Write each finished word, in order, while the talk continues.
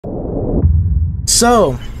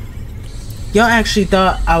So, y'all actually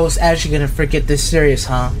thought I was actually gonna forget this series,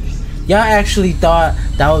 huh? Y'all actually thought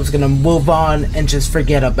that I was gonna move on and just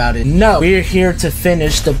forget about it. No, we're here to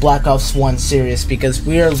finish the Black Ops 1 series because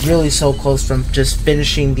we are really so close from just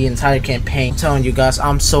finishing the entire campaign. I'm telling you guys,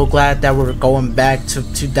 I'm so glad that we're going back to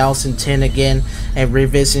 2010 again and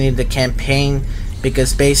revisiting the campaign,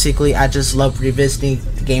 because basically I just love revisiting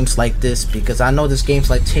games like this because I know this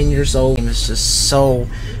game's like 10 years old and it's just so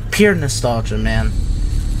pure nostalgia, man.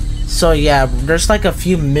 So yeah, there's like a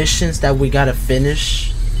few missions that we gotta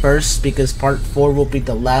finish first because part 4 will be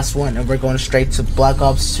the last one and we're going straight to Black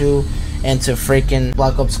Ops 2 and to freaking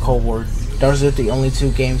Black Ops Cold War. Those are the only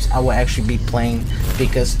 2 games I will actually be playing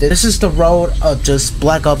because this is the road of just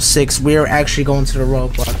Black Ops 6. We're actually going to the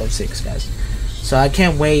road of Black Ops 6, guys. So I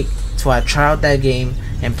can't wait till I try out that game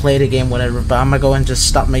and play the game, whatever, but I'm gonna go and just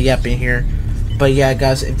stop my yapping here. But yeah,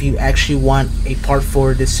 guys, if you actually want a part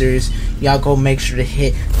 4 of this series, y'all go make sure to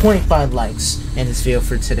hit 25 likes in this video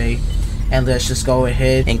for today. And let's just go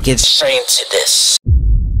ahead and get straight into this.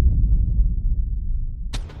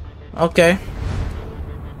 Okay.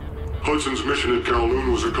 Hudson's mission at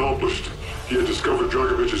Kowloon was accomplished. He had discovered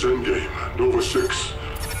Dragovich's endgame, Nova 6.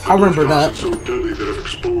 I remember that. So deadly that if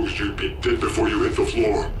exposed, you'd be dead before you hit the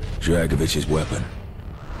floor. Dragovich's weapon.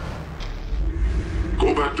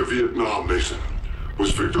 Go back to Vietnam, Mason.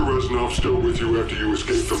 Was Victor Reznov still with you after you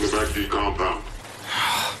escaped from the MACD compound?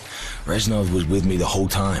 Reznov was with me the whole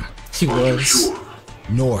time. He Are you was. sure?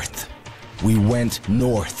 North. We went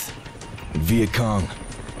north. Viet Cong.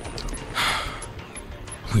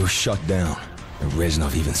 We were shut down, and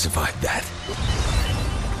Reznov even survived that.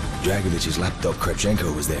 Dragovich's lapdog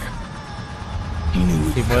Kravchenko was there. He knew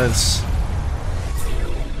we He was.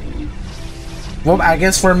 Well, I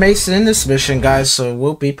guess we're Mason in this mission, guys, so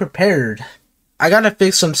we'll be prepared. I gotta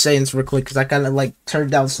fix some settings real quick because I gotta like turn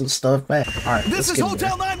down some stuff. Alright, this is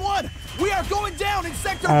Hotel 9-1. We are going down in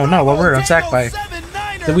sector. Oh no, what we're attacked by?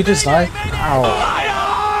 Did we just die?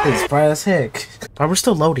 Ow. It's bright as heck. But we're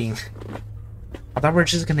still loading. I thought we were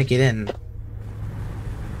just gonna get in.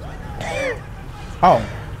 Oh.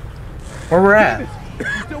 Where we're at?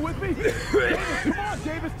 Still with me? Come on,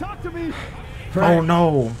 Davis, talk to me. Oh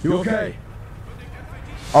no. You okay?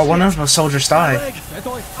 Oh, one of my soldiers died.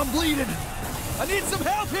 I'm bleeding. I need some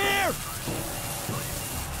help here.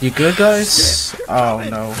 You good, guys? Oh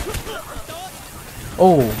no.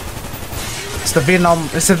 Oh. It's the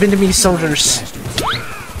Vietnamese soldiers.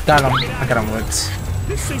 Got him. I got him whipped.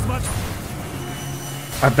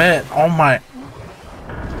 I bet. Oh my.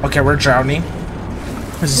 Okay, we're drowning.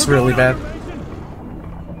 This is really bad.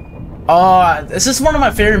 Oh, this is one of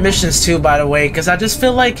my favorite missions too, by the way, because I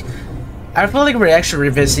feel like we're actually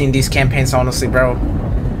revisiting these campaigns, honestly, bro.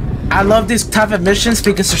 I love these type of missions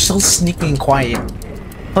because they're so sneaky and quiet.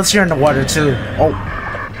 Plus, you're in the water too. Oh.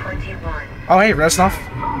 Oh, hey, Reznov.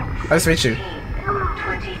 Nice to meet you.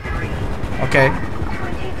 Okay.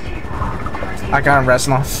 I got him,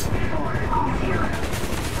 Reznov.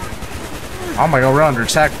 Oh my god, we're under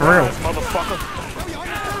attack for real.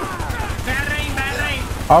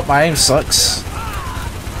 Oh, my aim sucks.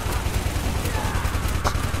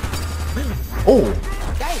 Oh.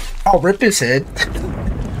 Oh, rip his head.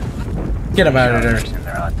 Get him out of there.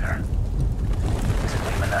 They're out there. This is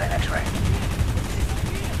Lima 9 X-ray.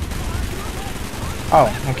 Oh,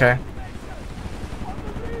 okay.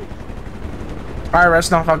 Alright,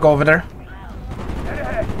 Reznov, I'll go over there.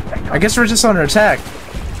 I guess we're just under attack.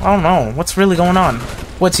 I don't know. What's really going on?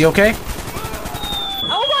 What's he okay?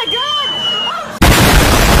 Oh my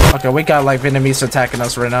god! Okay, we got like Vietnamese attacking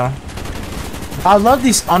us right now. I love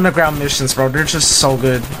these underground missions, bro. They're just so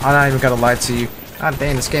good. I'm not even gonna lie to you. God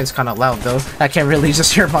dang, this game's kind of loud though. I can't really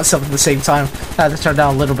just hear myself at the same time. I had to turn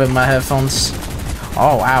down a little bit my headphones.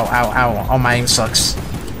 Oh, ow, ow, ow. Oh, my aim sucks.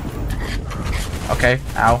 Okay.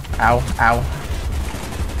 Ow, ow, ow.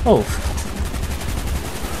 Oh.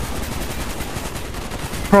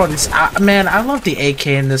 Bro, this man, I love the AK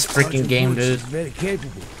in this freaking game, dude. Very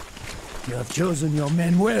capable. You have chosen your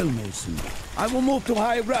men well, Mason. I will move to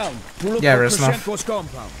high ground to look for Kravchenko's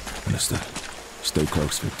compound. Understood. Stay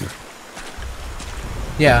close, Victor.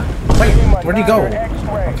 Yeah. Wait, where'd he go?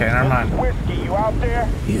 Okay, never mind. Whiskey, you out there?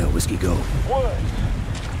 Yeah, Whiskey, go. Woods.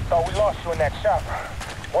 Thought we lost you in that chopper.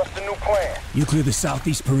 What's the new plan? You clear the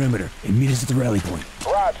southeast perimeter and meet us at the rally point.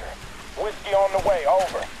 Roger. Whiskey on the way,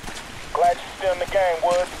 over. Glad you're still in the game,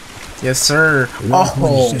 Woods. Yes, sir.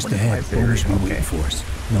 Oh, just ahead. Always be waiting for us.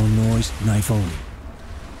 No noise, knife only.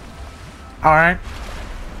 Alright.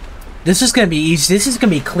 This is gonna be easy. This is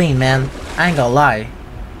gonna be clean, man. I ain't gonna lie.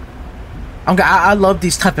 I love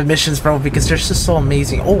these type of missions, bro, because they're just so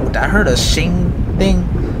amazing. Oh, I heard a shing thing.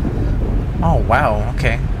 Oh wow,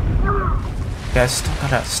 okay. You guys still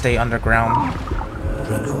gotta stay underground.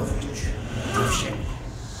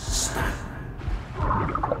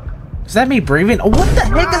 Is that me breathing? Oh, what the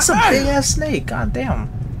heck is a big ass snake? God damn.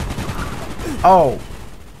 Oh.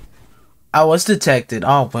 I was detected.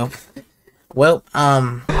 Oh, well. Well,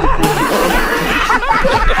 I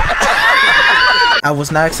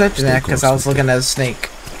was not accepting that because I was looking at a snake.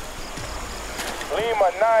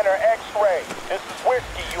 Lima 9er X-ray. This is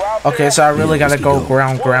Whiskey. You out Okay, there? so I really gotta go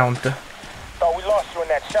ground. Thought we lost you in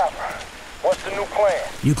that chopper. What's the new plan?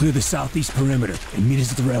 You clear the southeast perimeter and meet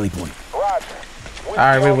us at the rally point. Roger.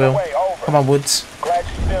 Alright, we will. Come on, Woods. Glad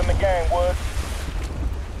you're still in the game, Woods.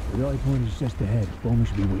 The rally point is just ahead. Bowman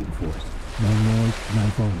should be waiting for us. No noise, no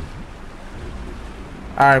phone.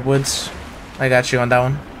 Alright, Woods. I got you on that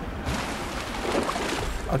one.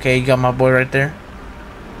 Okay, you got my boy right there.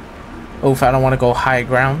 Oof, I don't want to go high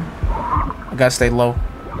ground. I gotta stay low.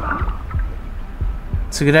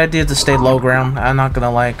 It's a good idea to stay low ground. I'm not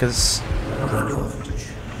gonna lie, because...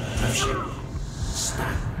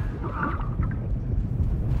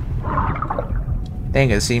 They ain't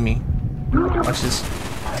gonna see me. Watch this.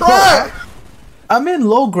 I'm in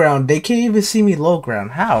low ground. They can't even see me low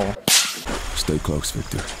ground. How? Stay close,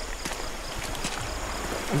 Victor.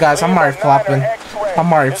 Guys, I'm already flopping.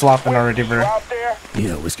 I'm already flopping already, bro.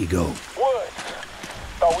 Yeah, Whiskey, go. Woods.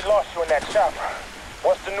 Thought we lost you in that chopper.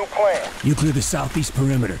 What's the new plan? You clear the southeast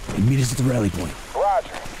perimeter and meet us at the rally point.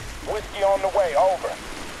 Roger. Whiskey on the way. Over.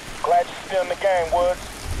 Glad you're still in the game, Woods.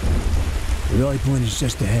 The rally point is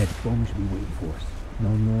just ahead. Bowman should be waiting for us. No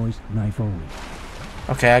noise, knife only.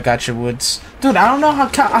 Okay, I got you, Woods. Dude, I don't know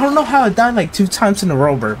how I died like 2 times in a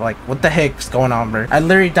row, bro. Like, what the heck's going on, bro? I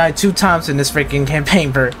literally died 2 times in this freaking campaign,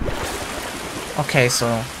 bro. Okay,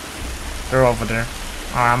 so they're over there.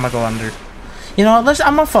 Alright, I'm gonna go under. You know what?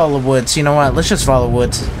 I'm gonna follow Woods. You know what? Let's just follow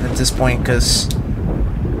Woods at this point, because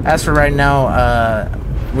as for right now,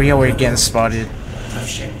 we are getting spotted.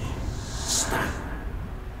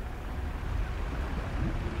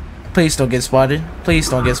 Please don't get spotted. Please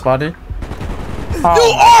don't get spotted. Oh,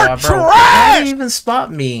 you are trash! How did you even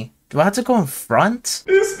spot me? Do I have to go in front?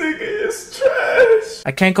 This nigga is trash.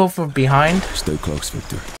 I can't go from behind. Stay close,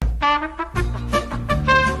 Victor.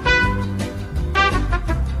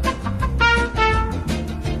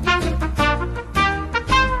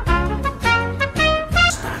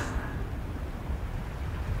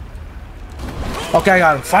 Okay, I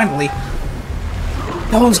got him. Finally.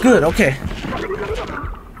 That was good. Okay.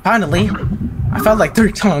 Finally. I felt like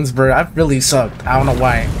 3 times, bro. I really sucked. I don't know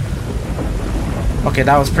why. Okay,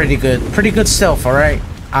 that was pretty good. Pretty good stealth, alright?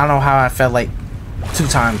 I don't know how I felt like 2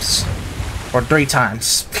 times. Or 3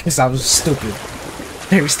 times. Because I was stupid.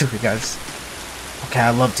 Very stupid, guys. Okay,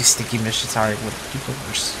 I love these sticky missions. Alright, what do you go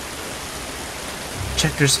first?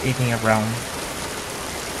 Check there's anything around.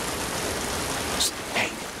 Hey,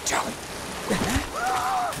 Charlie.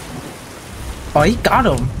 Oh, he got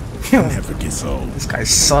him. Never gets old. This guy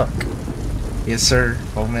suck. Yes, sir.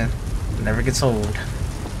 Oh, man. Never gets old.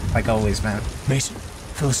 Like always, man. Mason,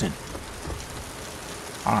 fill us in.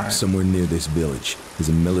 Alright. Somewhere near this village is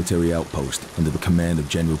a military outpost under the command of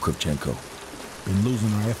General Kravchenko. Been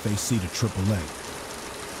losing our FAC to AAA.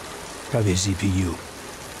 Probably a CPU.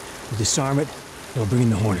 We'll disarm it, they'll bring in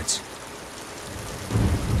the Hornets.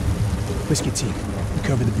 Whiskey team,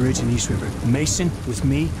 cover the bridge in East River. Mason with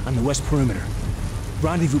me on the west perimeter.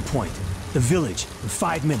 Rendezvous point, the village, in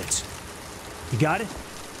 5 minutes. You got it?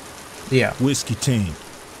 Yeah. Whiskey team,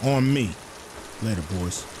 on me. Later,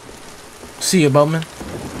 boys. See you, Bowman.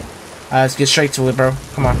 Let's get straight to it, bro.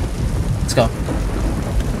 Come on. Let's go.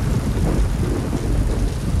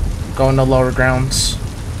 Go in the lower grounds.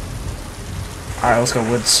 Alright, let's go,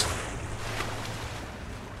 Woods.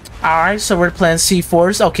 Alright, so we're playing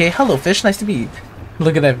C4s. Okay, hello, fish. Nice to meet you.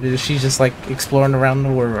 Look at that. She's just like exploring around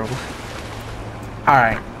the world.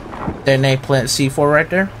 Alright. Then they plant C4 right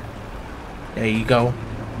there. There you go.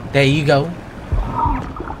 There you go.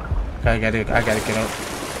 I gotta get up.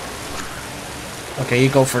 Okay, you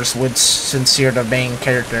go first, Woods, since you're the main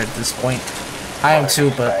character at this point. I am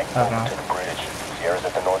too, but I don't know.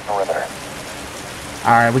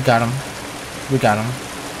 Alright, we got him. We got him.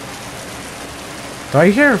 Do I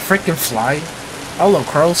hear a freaking fly? Hello,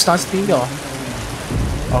 crow, starts to go.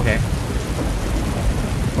 Okay.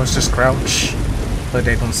 Let's just crouch, but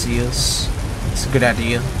they don't see us. It's a good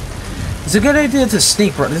idea. It's a good idea to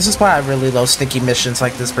sneak, bro. This is why I really love sneaky missions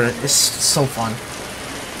like this, bro. It's so fun.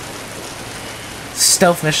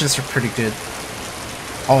 Stealth missions are pretty good.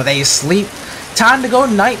 Oh, they asleep? Time to go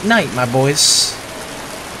night-night, my boys.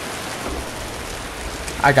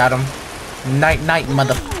 I got him. Night-night,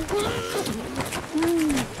 mother...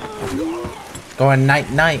 Going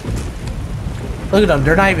night-night. Look at them,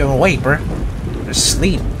 they're not even awake, bro. They're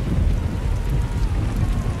asleep.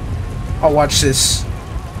 Oh, watch this.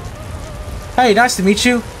 Hey, nice to meet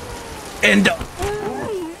you. And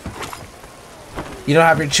you don't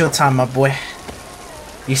have your chill time, my boy.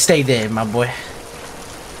 You stay dead, my boy.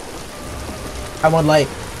 I want light.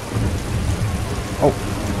 Oh,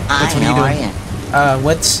 what's what are you doing?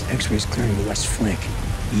 What's X-rays clearing the west flank.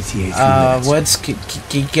 ETA 3 minutes. What's can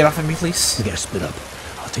you get off of me, please? We gotta split up.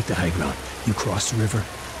 I'll take the high ground. You cross the river.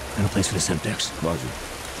 Find a place for the Semtex. Roger.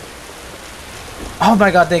 Oh my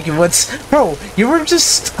god, thank you. What's bro? You were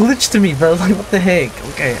just glitched to me, bro. Like what the heck?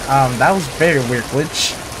 Okay, that was very weird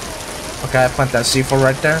glitch. Okay, I plant that C4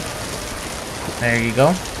 right there. There you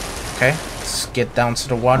go. Okay, let's get down to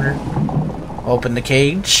the water. Open the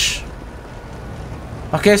cage.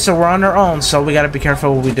 Okay, so we're on our own, so we gotta be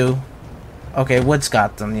careful what we do. Okay, Woods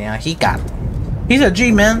got them. Yeah, he got them. He's a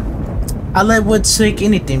G, man. I let Woods take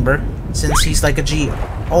anything, bro. Since he's like a G.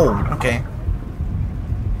 Oh, okay.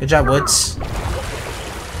 Good job, Woods.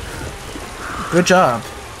 Good job.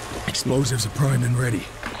 Explosives are primed and ready.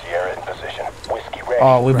 Sierra in position. Whiskey ready.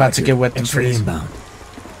 Oh, we about to get weapons free. Inbound.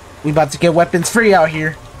 We about to get weapons free out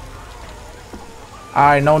here.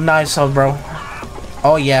 Alright, no knives, bro.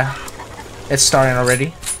 Oh, yeah. It's starting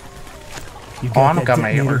already. Oh, I don't got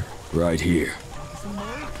my armor. Right here.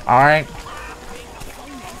 Alright.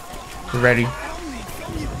 We're ready.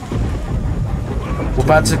 We're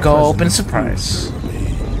about to go open surprise.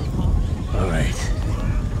 Alright.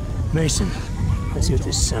 Mason, let's see what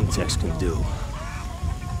this Semtex can do.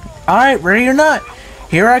 Alright, ready or not?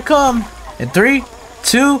 Here I come. In 3,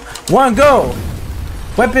 2, 1, go!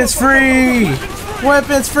 Weapons free!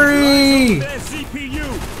 Weapons free!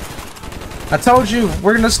 I told you,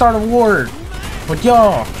 we're gonna start a war with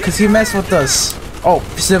y'all, cause he messed with us. Oh,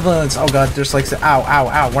 civilians. Oh god, there's like, ow, ow,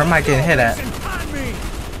 ow. Where am I getting hit at?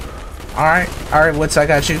 Alright, Woods, I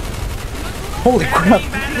got you. Holy crap,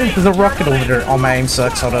 there's a rocket over there. Oh, my aim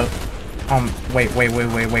sucks, hold up. Wait,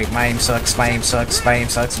 my aim sucks,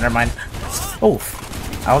 never mind. Oh,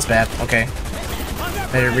 that was bad, okay.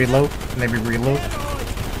 Maybe reload.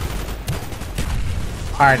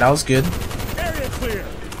 Alright, that was good.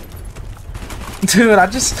 Dude,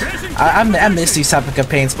 I miss these type of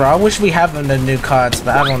campaigns, bro. I wish we have them in the new CODs,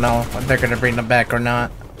 but I don't know if they're gonna bring them back or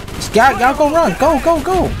not. Y'all go run,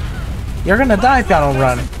 go! You're gonna die if y'all don't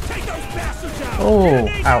run. Oh,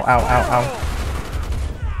 ow.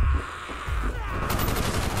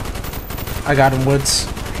 I got him, Woods.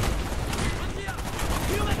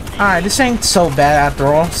 Alright, this ain't so bad after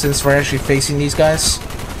all, since we're actually facing these guys.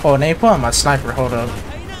 Oh, and they put on my sniper, hold up.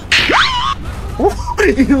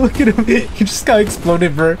 Look at him, he just got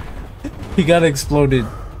exploded, bro. He got exploded.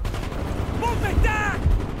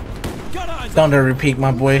 Don't dare repeat,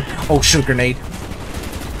 my boy. Oh, shoot, grenade.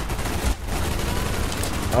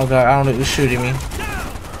 Oh god, I don't know who's shooting me.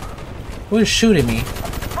 Who is shooting me?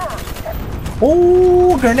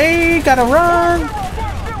 Oh, grenade, gotta run!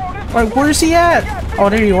 Wait, where's he at? Oh,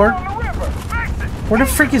 there you are. Where the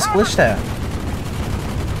frick is glitched at?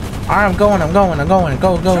 Alright, I'm going. Go.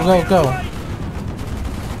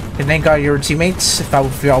 And thank God you were teammates. If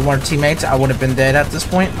y'all weren't teammates, I would have been dead at this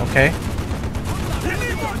point. Okay.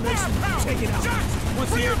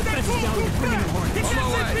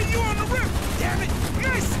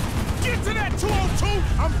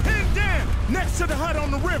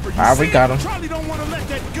 Alright, we got him.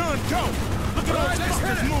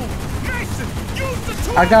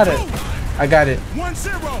 I got it.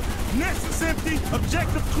 1-0. Nexus empty.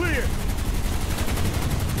 Objective clear.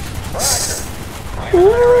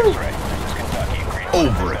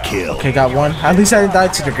 Overkill. Okay, got one. At least I didn't die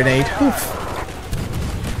to the grenade.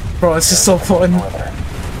 Oof. Bro, it's just so fun.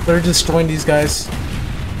 They're destroying these guys.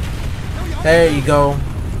 There you go.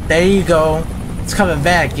 It's coming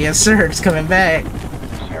back. Yes, sir. It's coming back.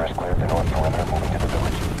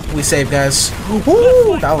 We saved, guys.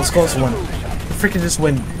 Woo! That was a close one. The freaking just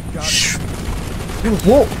went.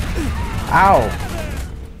 Whoa! Ow!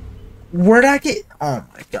 Where'd I get? Oh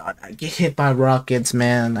my god! I get hit by rockets,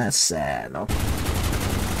 man. That's sad.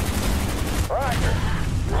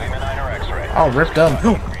 Oh, ripped up.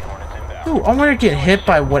 Ooh, I'm gonna get hit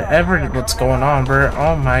by what's going on, bro.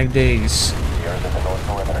 Oh my days.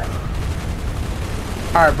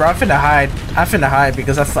 Alright, bro, I finna hide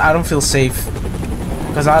because I don't feel safe.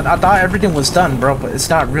 Because I thought everything was done, bro, but it's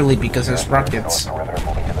not really because there's rockets.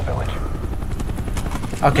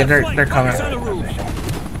 Okay, they're coming.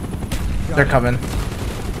 They're coming.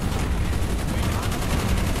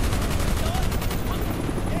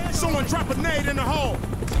 Someone drop a nade in the hole.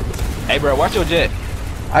 Hey, bro, watch your jet.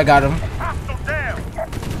 I got him.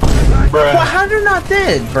 Well, how did not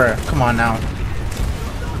dead, bruh? Come on now.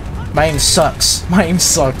 My aim sucks. My aim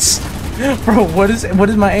sucks. Bro, what is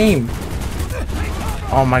my aim?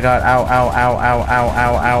 Oh my god. Ow, ow, ow, ow, ow,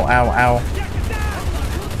 ow, ow, ow, ow.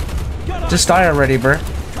 Just die already, bruh.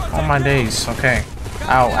 Oh my days. Okay.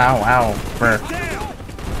 Ow, ow, ow, bruh.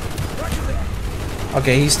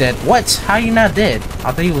 Okay, he's dead. What? How you not dead?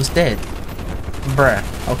 I thought he was dead. Bruh.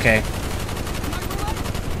 Okay.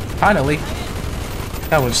 Finally.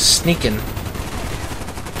 That was sneaking.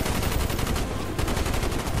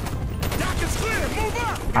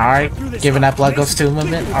 Alright, giving that blood goes to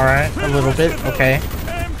movement. Alright, a little bit. Okay.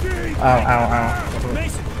 Ow, ow,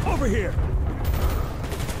 ow. Over here.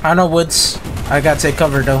 I know Woods. I gotta take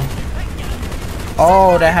cover though.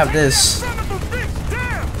 Oh, they have this.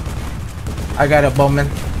 I got it, Bowman.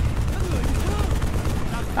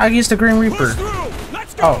 I used the Green Reaper.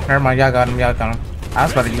 Oh, never mind. Y'all got him. Y'all got him. I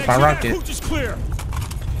was about to use my rocket.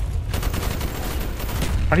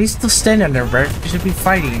 Are you still standing there, Bert? You should be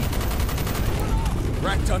fighting.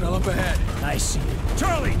 Rack tunnel up ahead. Nice.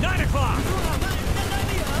 Charlie, 9 o'clock.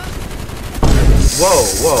 Whoa,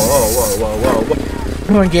 whoa, whoa, whoa, whoa, whoa, whoa.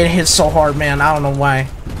 I'm gonna get hit so hard, man. I don't know why.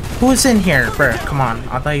 Who is in here, Bert? Come on.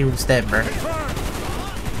 I thought you was dead, Bert.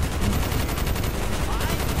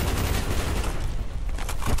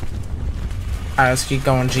 Alright, let's keep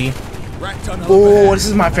going, G. Oh, this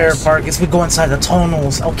is my favorite part. Is we go inside the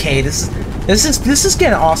tunnels. Okay, this is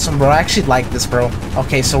getting awesome, bro. I actually like this, bro.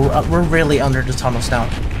 Okay, so we're really under the tunnels now.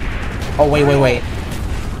 Oh, wait.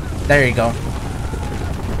 There you go.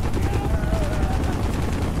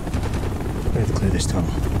 We have to clear this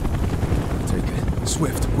tunnel. Take it.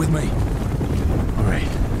 Swift, with me. All right.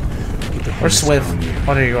 Where's Swift?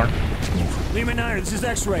 Oh, there you are. Lima 9, this is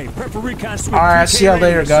X-Ray. Prep for recon. Alright, see y'all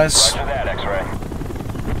later, guys. Roger that, X-ray.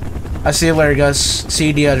 I see you later, guys. See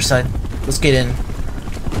you the other side. Let's get in.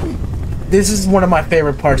 This is one of my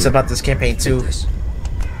favorite parts about this campaign, too.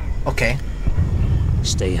 Okay.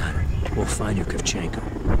 Stay on her. We'll find your Kravchenko.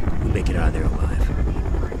 We'll make it out of there alive.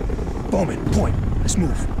 Bowman, point. Let's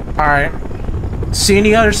move. Alright. See you on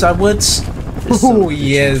the other side, Woods. Oh,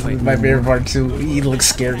 yeah, this is my favorite part, too. He looks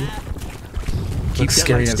scary. Keep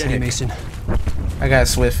scary as steady, heck. Mason. I got a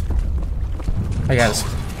Swift. I got a...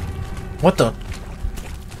 What the?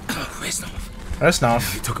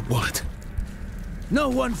 Reznov. He took a bullet. No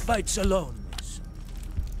one fights alone, Mason.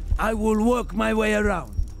 I will work my way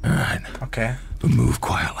around. Alright. Okay. But move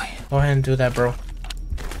quietly. Go ahead and do that, bro.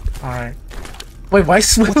 Alright. Wait, why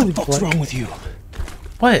Swift? What the fuck's wrong with you?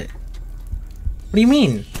 What? What do you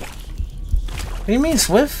mean? What do you mean,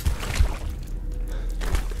 Swift?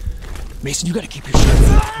 Mason, you gotta keep your shit.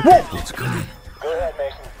 Whoa! It's coming. Go ahead,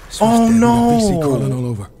 Mason. Oh, Dead. no. BC crawling all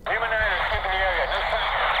over. Human Rider, keep in the area.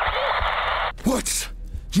 What?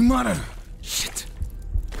 You monitor. Shit.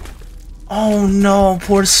 Oh no,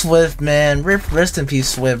 poor Swift, man. Rest in peace,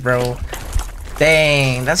 Swift, bro.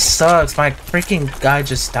 Dang, that sucks. My freaking guy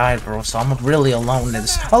just died, bro. So I'm really alone in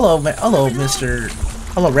this. Hello, hello, Mr.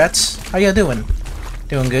 Hello, Rats. How you doing?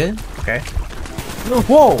 Doing good? Okay.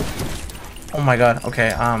 Whoa! Oh my god.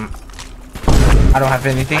 Okay. I don't have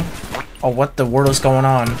anything. Oh, what the world is going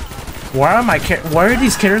on? Why are why are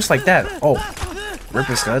these characters like that? Oh, rip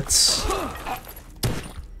his guts.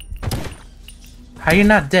 How you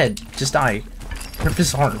not dead? Just die. Rip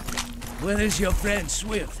his arm. Where is your friend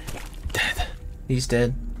Swift? Dead. He's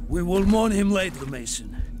dead. We will mourn him later,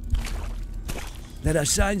 Mason. There are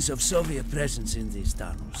signs of Soviet presence in these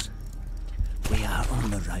tunnels. We are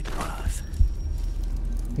on the right path.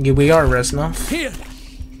 Yeah, we are, Reznov. Here!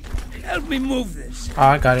 Help me move this. Oh,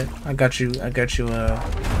 I got it. I got you,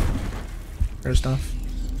 Reznov.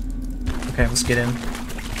 Okay, let's get in.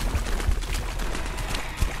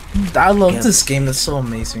 I love this game. It's so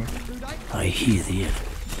amazing. I hear the end.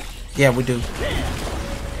 Yeah, we do.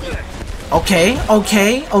 Okay,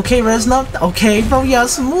 Reznov. Okay, bro, you have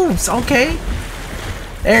some moves. Okay.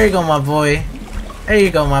 There you go, my boy. There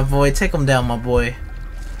you go, my boy. Take him down, my boy.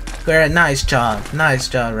 Good, nice job. Nice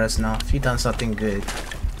job, Reznov. You done something good.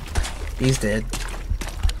 He's dead.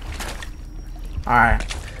 Alright.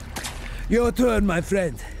 Your turn, my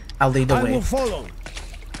friend. I'll lead the I way. will follow.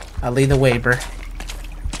 I'll lead the way, bro.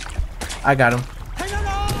 I got him.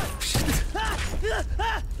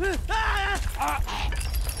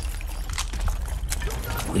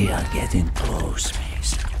 We are getting close,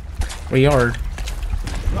 Mason. We are.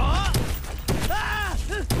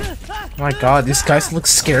 My god, these guys look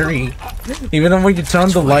scary. Even when you turn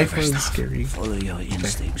the light, it's scary. Follow your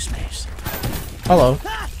instincts, Mason. Hello.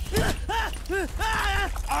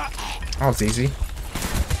 That was easy.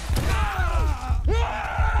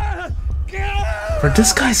 For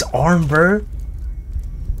this guy's arm, bro.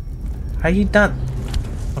 How you done?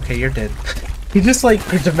 Okay, you're dead. He just like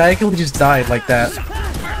dramatically just died like that.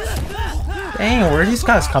 Dang, where are these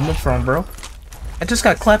guys coming from, bro? I just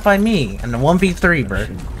got clapped by me in the 1v3, bro.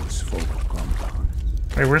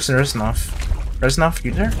 Wait, where's Reznov? Reznov,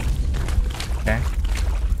 you there? Okay.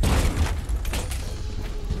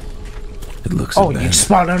 It looks oh, you just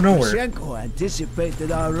spawned out of nowhere.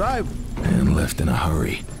 Anticipated our arrival and left in a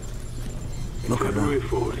hurry. Look around.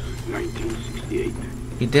 1968.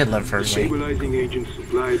 He did love her. Stabilizing agent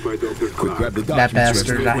supplied by Dr. Quick, grab the That documents,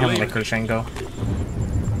 bastard, Reznov. I him like Krushenko.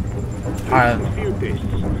 Fear tests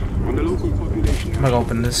on the local population. I'm gonna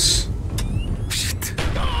open this.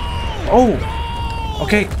 Oh!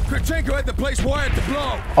 Okay. Krichenko had the place wired to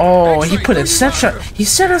blow. Oh, he put a set shot. He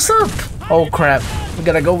set us up. Oh crap. We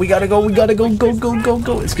gotta go, we gotta go, we gotta go, go, go, go,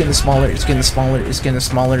 go. It's getting smaller, it's getting smaller, it's getting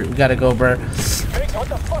smaller. We gotta go, bro. Biggs, what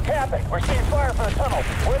the fuck happened? We're seeing fire from the tunnel.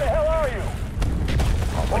 Where the hell are you?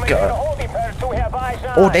 Oh my god.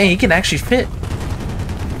 Oh dang, he can actually fit.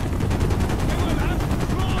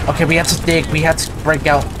 Okay, we have to dig, we have to break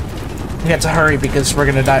out. We have to hurry because we're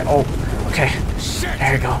gonna die. Oh, okay.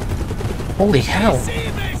 There you go. Holy hell.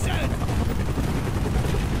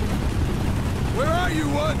 Where are you,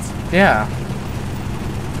 Woods? Yeah.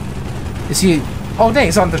 Is he... Oh dang,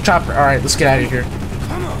 he's on the chopper. Alright, let's get out of here.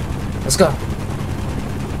 Let's go.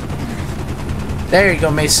 There you go,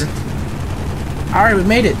 Mason. Alright, we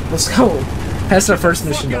made it. Let's go. That's our first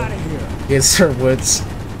mission, though. Yes, sir, Woods.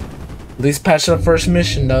 At least patch our first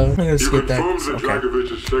mission, though. Let's get that. Confirms that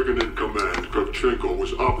Dragovich's second in command, Kravchenko,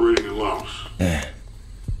 was operating in Laos. Yeah.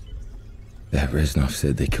 That Reznov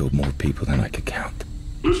said they killed more people than I could count.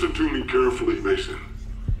 Listen to me carefully, Mason.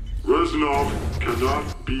 Reznov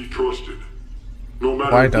cannot be trusted. No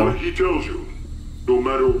matter what he tells you, no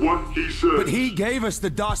matter what he says. But he gave us the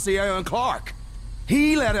dossier on Clark.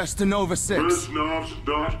 He led us to Nova 6. Reznov's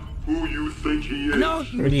not who you think he is. No,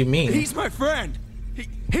 what do you mean? He's my friend.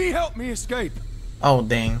 He helped me escape. Oh,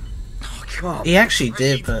 dang. Oh, God. He actually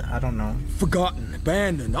did, but I don't know. Forgotten,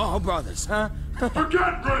 abandoned, all brothers, huh?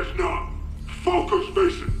 Forget Reznov. Focus,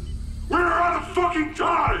 Mason. We're out of fucking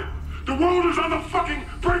time. The world is on the fucking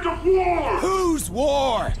brink of war. Whose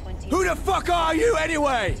war? Who the fuck are you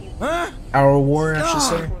anyway? Huh? Our war, I should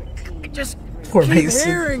say. Just Poor keep Mason.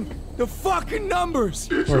 hearing the fucking numbers.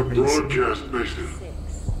 It's a broadcast, Mason.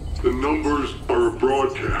 The numbers are a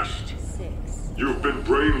broadcast. You've been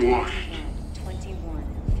brainwashed.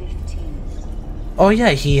 Oh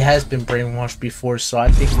yeah, he has been brainwashed before, so I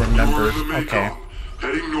think the number. Okay.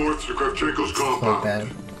 Heading north to Kravchenko's So compound. bad.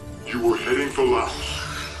 You were heading for Laos.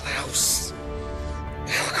 Laos.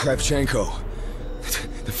 Kravchenko.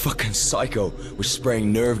 The fucking psycho was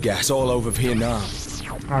spraying nerve gas all over Vietnam.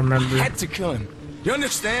 I remember. I had to kill him. You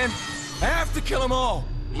understand? I have to kill them all.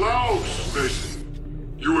 Laos,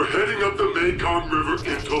 Mason. You were heading up the Mekong River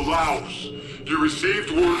into Laos. You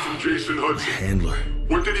received word from Jason Hudson. Handler.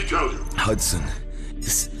 What did he tell you? Hudson.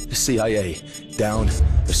 The CIA downed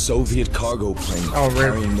a Soviet cargo plane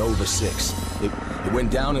carrying Nova 6. It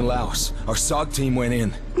went down in Laos. Our SOG team went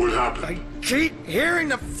in. What happened? I keep hearing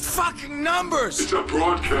the fucking numbers! It's a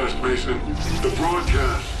broadcast, Mason. The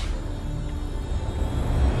broadcast.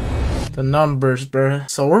 The numbers, bruh.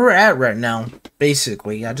 So where we're at right now,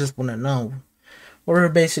 basically, I just want to know where we're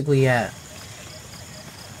basically at.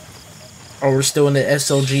 Or we're still in the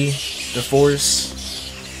SOG, the Force.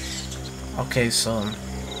 Okay, so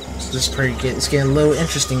this is pretty good. It's getting a little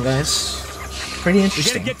interesting, guys. Pretty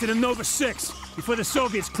interesting. We gotta get to the Nova 6 before the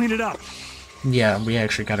Soviets clean it up. Yeah, we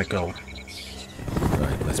actually gotta go.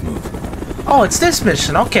 Alright, let's move. Oh, it's this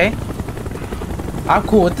mission. Okay, I'm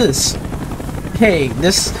cool with this. Hey,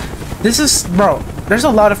 this is, bro. There's a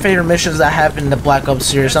lot of favorite missions that happen in the Black Ops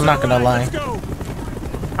series. I'm not gonna lie.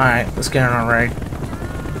 Alright, let's get on our ride.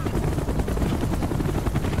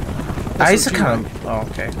 I used to kind of. Oh,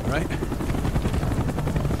 okay. Right?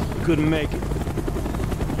 Couldn't make it.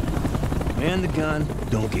 Man the gun,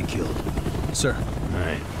 don't get killed. Sir.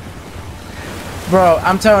 Alright. Bro,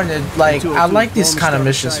 I'm telling you, like, I like these kind of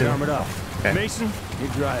missions here. Okay. Mason,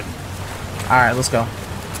 you're driving. Alright, let's go.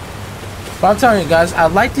 But I'm telling you guys, I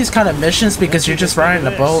like these kind of missions because you're just riding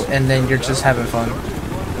a boat and then you're just having fun.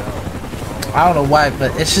 I don't know why,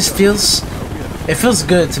 but it just feels... It feels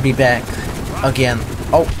good to be back again.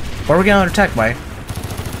 Oh, where are we getting attacked by?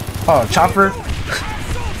 Oh, chopper?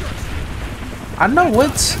 I know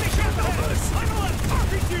what.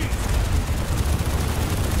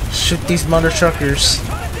 Shoot these mother truckers.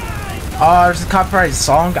 Oh, there's a copyrighted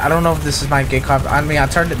song. I don't know if this is my get copy. I mean, I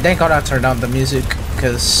turned it. Thank God I turned down the music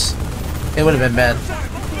because it would have been bad.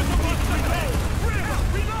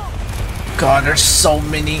 God, there's so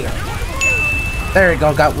many. There we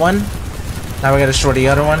go. Got one. Now we gotta destroy the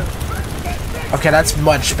other one. Okay, that's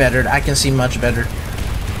much better. I can see much better.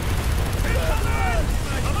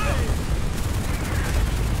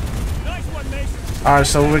 Alright,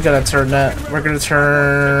 so we're gonna turn that. We're gonna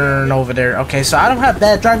turn over there. Okay, so I don't have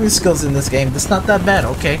bad driving skills in this game. It's not that bad,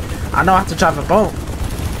 okay? I know how to drive a boat.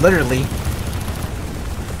 Literally.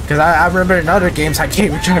 Because I remember in other games I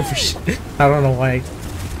can't even drive for shit. I don't know why.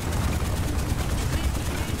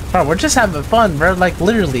 Bro, we're just having fun, bro. Like,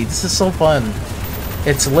 literally, this is so fun.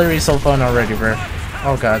 It's literally so fun already, bro.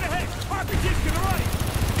 Oh, God.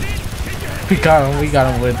 We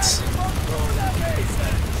got him, Woods.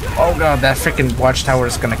 Oh, God, that freaking watchtower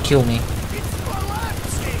is gonna kill me.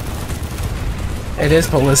 It is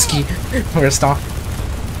Poliski. Where's Tom?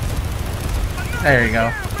 There you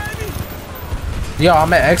go. Yo,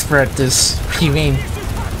 I'm an expert at this. What do you mean?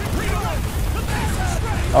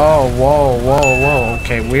 Oh, whoa, whoa, whoa.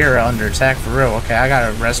 Okay, we're under attack for real. Okay, I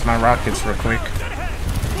gotta rest my rockets real quick.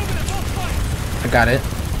 I got it.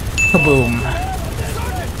 Kaboom.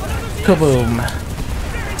 Kaboom.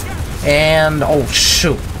 And, oh,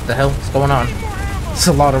 shoot. What the hell is going on? There's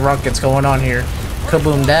a lot of rockets going on here.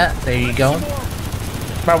 Kaboom that. There you go.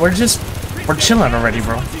 Bro, we're chilling already,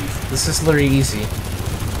 bro. This is literally easy.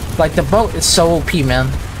 Like, the boat is so OP, man.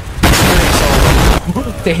 It's so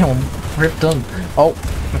OP. Damn. Ripped them. Oh,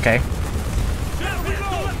 okay.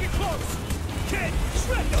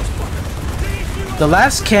 The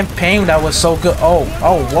last campaign that was so good. Oh,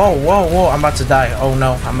 whoa, whoa, whoa. I'm about to die. Oh,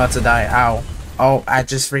 no. I'm about to die. Ow. Oh, I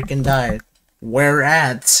just freaking died. Where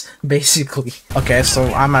at? Basically. Okay,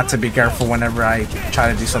 so I'm about to be careful whenever I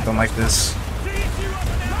try to do something like this.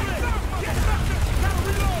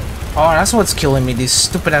 Oh, that's what's killing me, these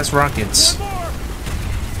stupid ass rockets.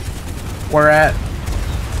 Where at?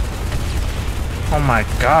 Oh my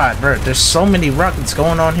god, bro, there's so many rockets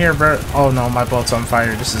going on here, bro. Oh no, my boat's on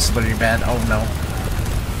fire. This is literally bad. Oh no.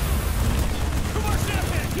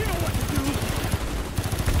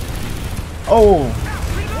 Oh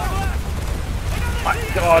my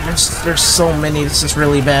god, there's so many. This is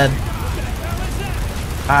really bad.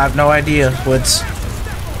 I have no idea, Woods.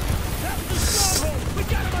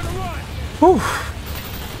 Whew.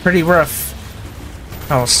 Pretty rough.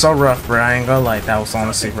 That was so rough, bro. I ain't gonna lie. That was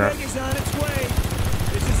honestly rough.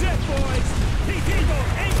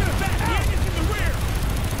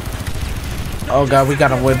 Oh god, we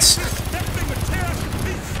got a Woods.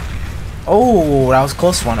 Oh, that was a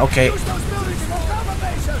close one. Okay.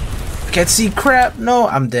 Can't see crap. No,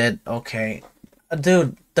 I'm dead. Okay.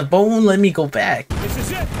 Dude, the boat won't let me go back.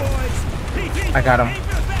 I got him.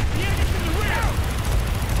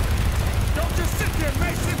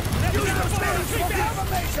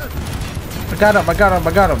 I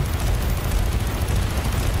got him.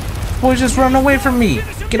 Boy, just run away from me.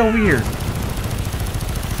 Get over here.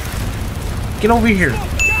 Get over here.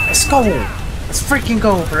 Let's go. Let's freaking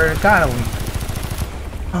go, bro. Got him.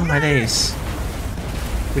 Oh my days.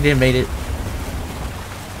 We didn't make it.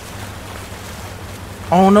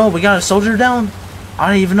 Oh no, we got a soldier down?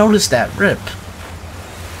 I didn't even notice that. Rip.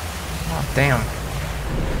 Oh, damn.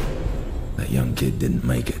 That young kid didn't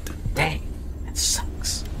make it. Dang. That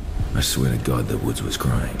sucks. I swear to God that Woods was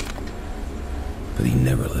crying. But he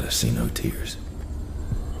never let us see no tears.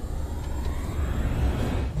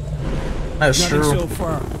 That's true. So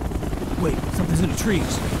far. Wait, something's in the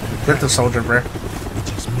trees. Get the soldier, bro. We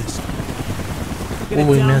just missed. What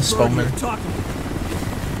we missed, Bowman? There's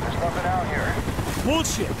nothing out here.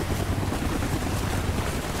 Bullshit.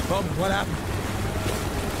 Bowman, what happened?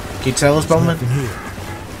 Can you tell us, Bowman?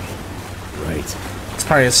 Right. It's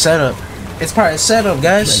probably a setup. It's probably a setup,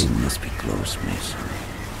 guys. They must be close, Mason.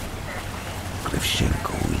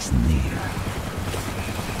 Kravchenko is near.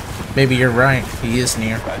 Maybe you're right. He is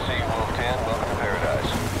near. I see you, Wolf 10. Welcome to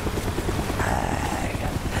paradise.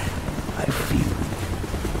 I feel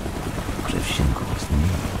Kravchenko is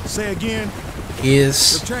near. Say again. He is.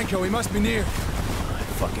 Kravchenko, he must be near. I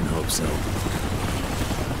fucking hope so.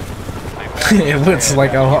 It looks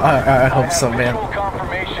like I hope so, man.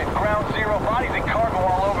 Confirmation. Ground zero. Bodies and cargo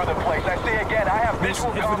all over the place. I say again, I have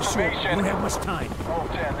visual confirmation. We don't have much time.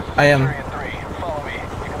 Wolf 10, this is I am. Centurion 3. Follow me. You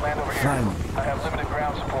can land over here. Fine. I have limited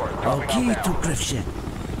ground support. Dropping Okay off to now.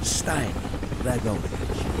 Kravchenko. Stein. Drago.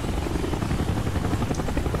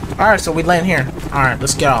 Alright, so we land here. Alright,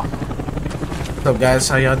 let's get off. What's up, guys?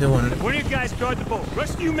 How y'all doing? One of you guys guard the boat.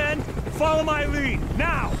 Rescue men, follow my lead,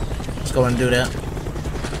 now! Let's go and do that.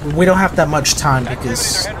 We don't have that much time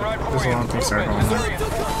because there's a lot of things that are going on.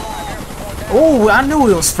 Oh, I knew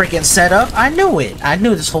it was freaking set up. I knew it. I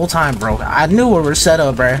knew this whole time, bro. I knew we were set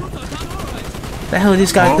up, bro. The hell are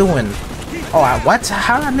these guys doing? Oh, what?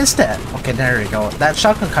 How did I miss that? Okay, there we go. That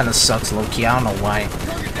shotgun kind of sucks, low-key. I don't know why.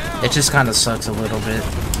 It just kind of sucks a little bit.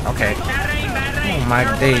 Okay. Oh my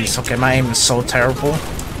days. Okay, my aim is so terrible.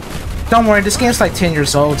 Don't worry, this game's like 10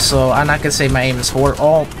 years old, so I'm not gonna say my aim is horrible.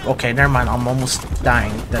 Oh, okay, never mind. I'm almost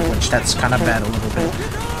dying, that's kind of bad a little bit.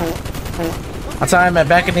 I'll tell you, man,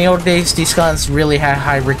 back in the old days, these guns really had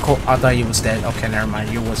high recoil. I thought you was dead. Okay, never mind.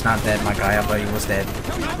 You was not dead, my guy. I thought you was dead.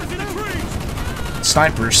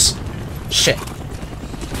 Snipers. Shit.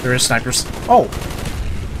 There is snipers. Oh!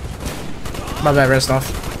 My bad,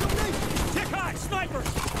 Reznov.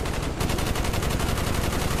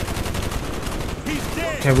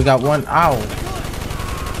 Okay, we got one. Ow.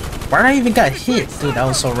 Why did I even got hit? Dude, that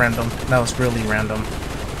was so random. That was really random.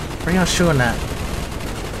 Where y'all shooting at?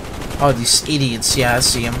 Oh, these idiots. Yeah, I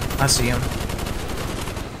see him. I see him.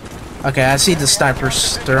 Okay, I see the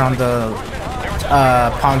snipers. They're on the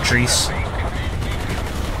palm trees.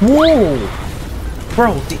 Whoa!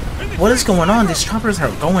 Bro, what is going on? These choppers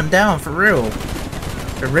are going down, for real.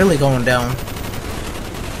 They're really going down.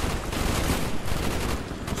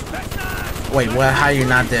 Wait, what? How you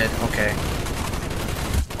not dead? Okay.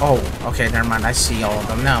 Oh, okay, never mind. I see all of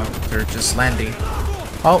them now. They're just landing.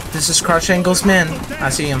 Oh, this is Krashenko's man. I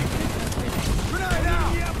see him.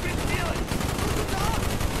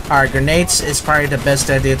 Alright, grenades is probably the best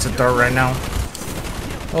idea to throw right now.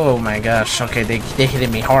 Oh my gosh. Okay, they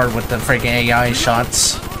hitting me hard with the freaking AI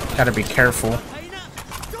shots. Gotta be careful.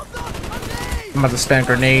 I'm about to spam a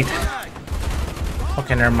grenade.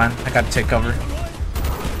 Okay, never mind. I gotta take cover.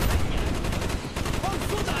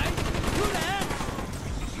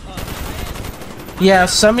 Yeah,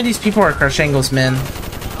 some of these people are Krashenko's men.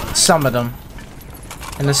 Some of them.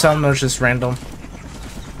 And then some are just random.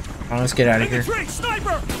 Oh, let's get out of here.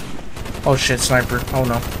 Oh shit, sniper. Oh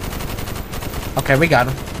no. Okay, we got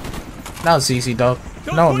him. That was easy, dog.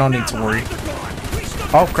 No need to worry.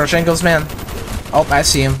 Oh, Krashenko's man. Oh, I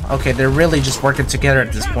see him. Okay, they're really just working together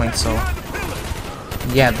at this point, so...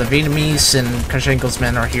 Yeah, the Vietnamese and Krashenko's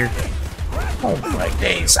men are here. Oh my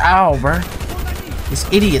days. Ow, bro. These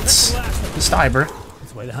idiots. This die, bro.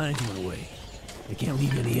 That's why the Heinz went away. They can't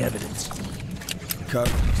leave any evidence. Yeah,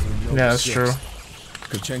 that's true.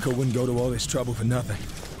 Kravchenko wouldn't go to all this trouble for nothing.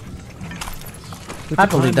 I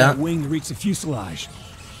believe that. Wing to reach the fuselage.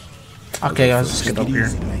 Okay, I'll just get up here.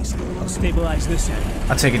 I'll stabilize this end.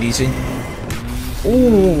 I'll take it easy.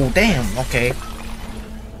 Ooh, damn. Okay.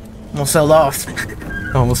 Almost fell off.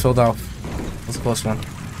 Almost fell off. That's a close one.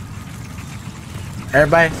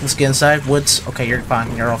 Everybody, let's get inside. Woods. Okay, you're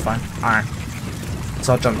fine. You're all fine. Alright.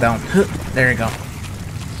 So I'll jump down. There you go.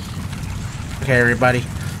 Okay, everybody.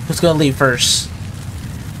 Who's gonna leave first?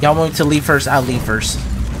 Y'all want me to leave first? I'll leave first.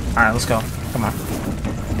 Alright, let's go. Come on.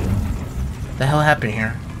 The hell happened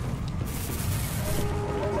here?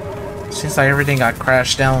 Seems like everything got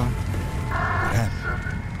crashed down.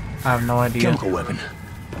 I have no idea. Chemical weapon.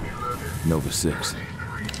 Nova 6.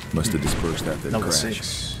 Must have dispersed after the Nova crash.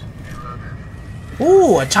 6.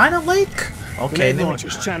 Ooh, a China Lake? Okay,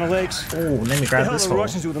 launchers, China Lakes. Ooh, let me grab this the phone.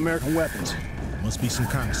 Russians with American weapons. Must be some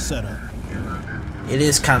kind of setup. It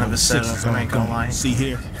is kind of a setup, I ain't gonna lie. See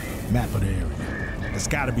here? Map of the area. It's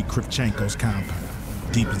gotta be Kravchenko's compound.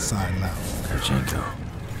 Deep inside Laos. Kravchenko.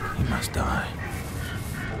 He must die.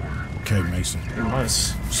 Okay, Mason. It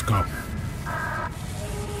was. Let's go.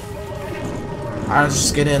 Alright, let's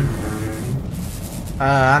just get in.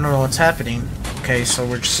 I don't know what's happening. Okay, so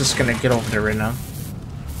we're just gonna get over there right now.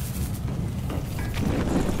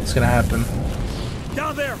 It's gonna happen.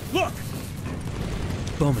 Down there, look!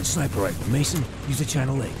 Bowman sniper rifle. Mason, use the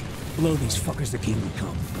China Lake. Blow these fuckers the kingdom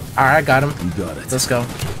come. Alright, I got him. You got it. Let's go.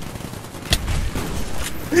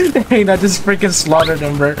 Dang, I just freaking slaughtered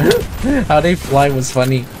them, bro. How they fly was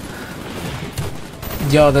funny.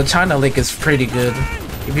 Yo, the China Lake is pretty good.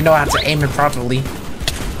 If you know how to aim it properly.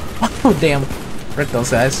 Oh, damn. Rip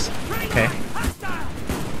those guys. Okay.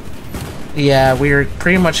 Yeah, we're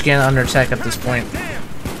pretty much getting under attack at this point.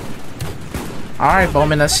 Alright,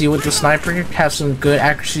 Bowman, I see you with the sniper. You have some good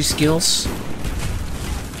accuracy skills.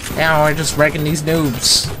 Damn, we're just wrecking these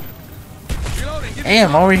noobs.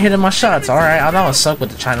 Damn, already hitting my shots. Alright, I know I suck with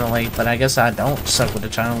the China Lake, but I guess I don't suck with the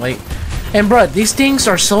China Lake. And bro, these things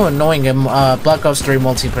are so annoying in Black Ops 3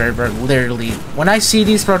 multiplayer, bro. Literally. When I see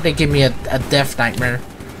these, bro, they give me a death nightmare.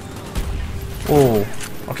 Oh.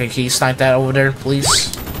 Okay, can you snipe that over there,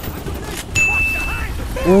 please?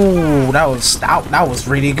 Ooh, that was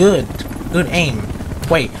really good. Good aim.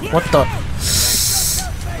 Wait, what the?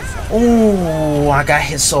 Ooh, I got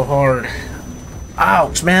hit so hard.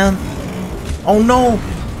 Ouch, man. Oh no.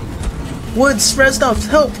 Woods, Reznov,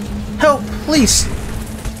 help! Help, please!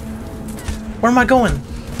 Where am I going?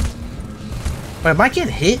 Wait, am I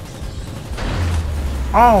getting hit?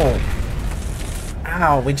 Oh.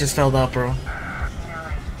 Ow, we just fell up, bro.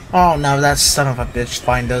 Oh no, that son of a bitch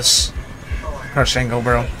find us. Crush angle,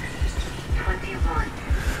 bro.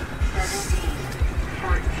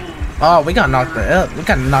 Oh, we got knocked the F. We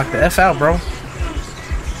got knocked the F out, bro.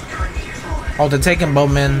 Oh, the taking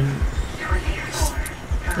Bowman.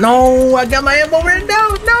 No, I got my ammo right now.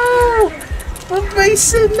 No, I'm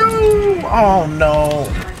facing. No. Oh no.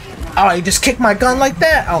 Oh, he just kicked my gun like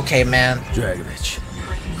that. Okay, man. Dragovich.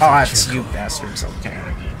 Oh, it's you bastards. Okay.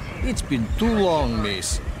 It's been too long,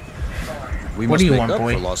 miss. We What must do you make want, up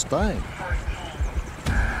boy? for lost time.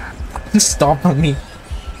 Stomping me.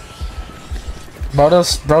 Bro,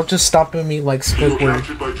 just stomping me like You were Squidward.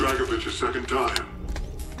 captured by Dragovich a second time.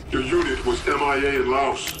 Your unit was MIA in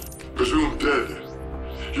Laos, presumed dead.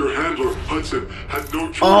 Your handler, Hudson, had no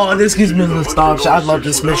choice. Oh, this gives me but to nostalgia. I love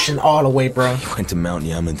this 106 without mission all the way, bro. He went to Mount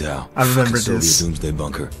Yamantau. I remember Soviet this. doomsday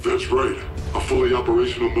bunker. That's right. A fully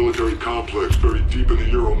operational military complex buried deep in the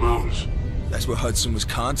Ural Mountains. That's where Hudson was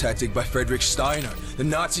contacted by Friedrich Steiner, the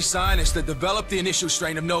Nazi scientist that developed the initial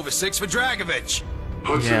strain of Nova 6 for Dragovich.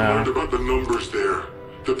 Hudson learned about the numbers there,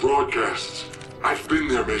 the broadcasts. I've been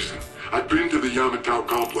there, Mason. I've been to the Yamantau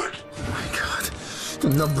complex. Oh my god, the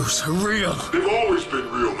numbers are real. They've always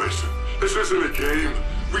been real, Mason. This isn't a game.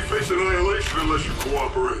 We face annihilation unless you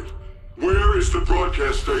cooperate. Where is the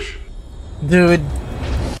broadcast station? Dude,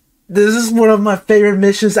 this is one of my favorite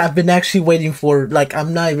missions I've been actually waiting for. Like,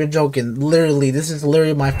 I'm not even joking. Literally, this is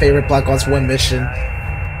literally my favorite Black Ops 1 mission.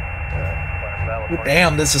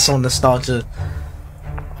 Damn, this is so nostalgia.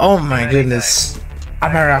 Oh my goodness. I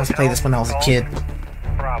remember I was playing this when I was a kid.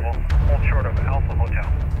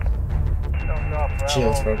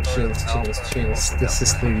 Chills, bro. Chills. This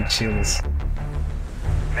is literally chills.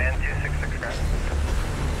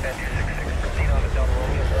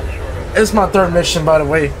 It's my third mission, by the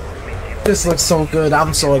way. This looks so good.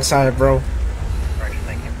 I'm so excited, bro.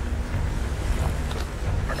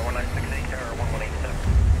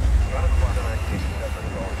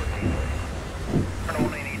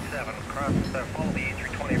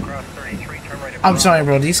 I'm sorry,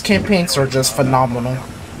 bro. These campaigns are just phenomenal.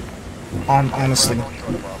 Honestly.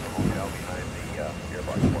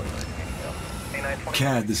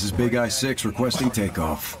 CAD, this is Big I-6 requesting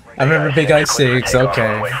takeoff. I remember Big I-6,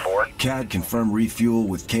 okay. CAD, confirm refuel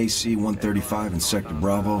with KC-135 in Sector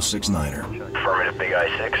Bravo 69er. Affirmative, Big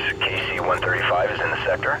I-6. KC-135 is in the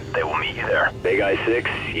sector. They will meet you there. Big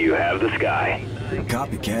I-6, you have the sky.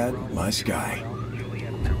 Copy, CAD, my sky.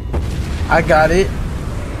 I got it.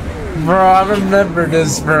 Bro, I remember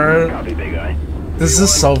this, bro. Copy, Big I. This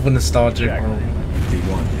is so nostalgic, bro.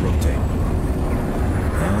 V1, rotate.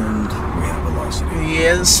 And we have velocity.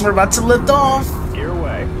 Yes, we're about to lift off. Gear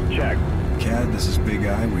away. Check. CAD, this is Big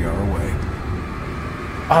I. We are away.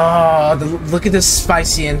 Oh, look at this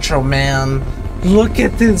spicy intro, man. Look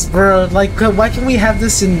at this, bro. Like, why can't we have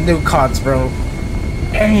this in new CODs, bro?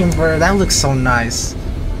 Dang, bro, that looks so nice.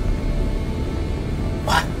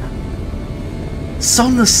 What? So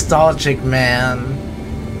nostalgic, man.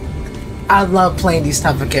 I love playing these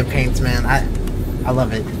type of campaigns, man. I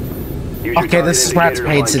love it. Okay, this is where I have to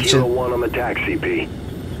pay attention.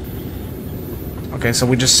 Okay, so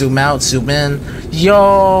we just zoom out, zoom in. Yo,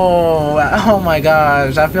 oh my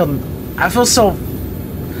gosh, I feel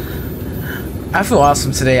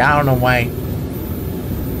awesome today. I don't know why.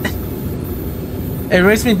 It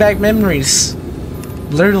brings me back memories.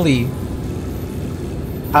 Literally.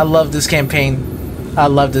 I love this campaign. I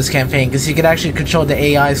love this campaign because you can actually control the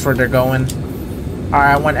AIs where they're going.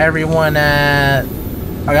 Alright, I want everyone at...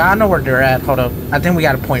 Okay, I know where they're at. Hold up. I think we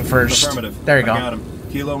got a point first. Affirmative. There you go. I got him.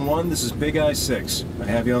 Kilo 1, this is Big I-6. I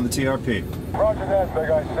have you on the TRP. Roger that, Big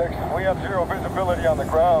I-6. We have zero visibility on the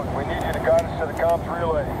ground. We need you to guide us to the comms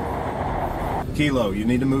relay. Kilo, you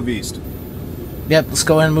need to move east. Yep, let's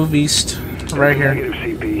go ahead and move east. Right here. Negative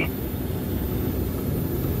CP.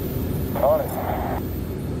 On it.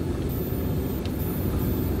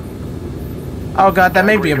 Oh god, that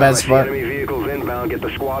may be a bad spot. Enemy vehicles inbound. Get the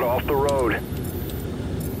squad off the road.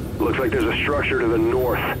 Looks like there's a structure to the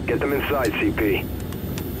north. Get them inside, CP.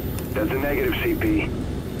 That's a negative, CP.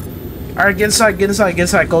 Alright, get inside, get inside, get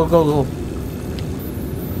inside. Go, go, go.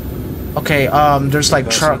 Okay, there's like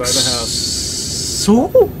Passing by trucks. the house.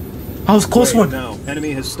 So, I was close one. No,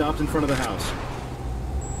 enemy has stopped in front of the house.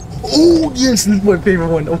 Oh yes, this is my favorite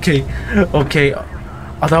one. Okay, okay.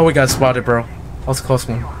 I thought we got spotted, bro. That was a close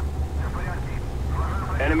one.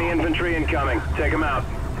 Enemy infantry incoming. Take them out.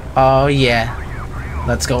 Oh yeah.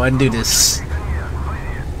 Let's go and do this.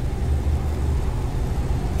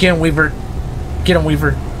 Get him, Weaver. Get him,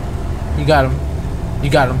 Weaver. You got him. You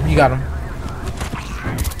got him. You got him.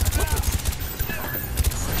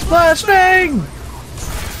 Flashbang!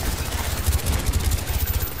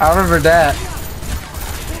 I remember that.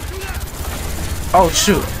 Oh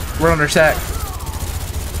shoot, we're under attack.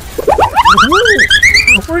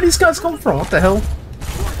 Where these guys come from? What the hell?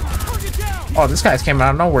 Oh, this guy came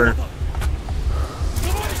out of nowhere.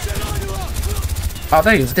 Oh,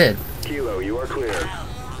 there he was dead. Kilo, you are clear.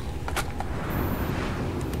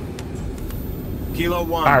 Kilo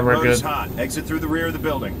 1, alright, we're road is good. hot. Exit through the rear of the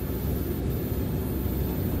building.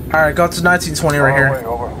 Alright, go to 1920 right here.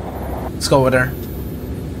 Let's go over there.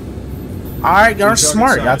 Alright, y'all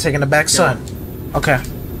smart. Y'all taking the back sun. Okay.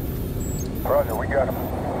 Roger, we got him.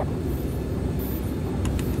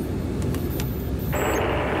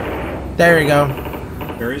 There you go.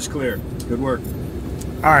 Area's clear. Good work.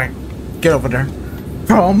 Alright, get over there.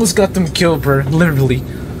 Bro, almost got them killed, bro. Literally.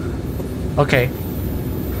 Okay.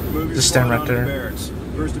 Just stand right there.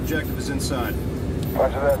 First objective is inside.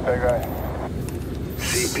 Roger that, big guy.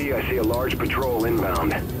 CP, I see a large patrol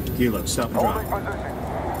inbound. Kilo, stop and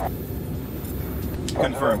drop.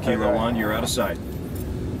 Confirm, Kilo 1, you're out of sight.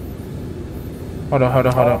 Hold on.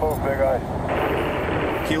 Move, big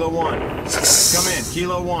guy. Kilo 1, come in,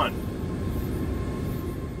 Kilo 1.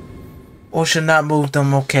 Oh, should not move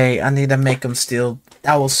them. Okay, I need to make them still.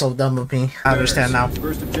 That was so dumb of me. I understand now.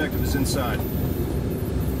 First objective is inside.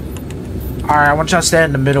 Alright, I want y'all to stand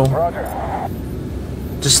in the middle. Roger.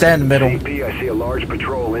 Just stand in the middle. CP, I see a large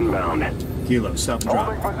patrol inbound. Kilo, stop and drop.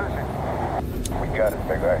 We got it,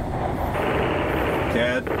 big guy.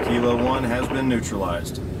 CAD, Kilo 1 has been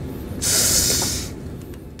neutralized.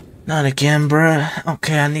 Not again, bruh.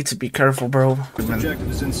 Okay, I need to be careful, bro. First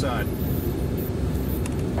objective is inside.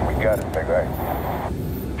 We got it, big guy.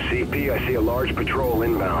 CP, I see a large patrol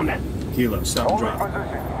inbound. Kilo, stop and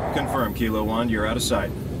drop. Confirm, Kilo 1, you're out of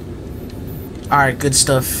sight. Alright, good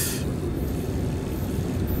stuff.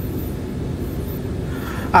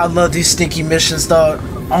 I love these stinky missions, dog.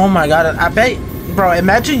 Oh my god, I bet, bro,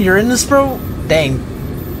 imagine you're in this, bro. Dang.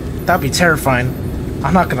 That'd be terrifying.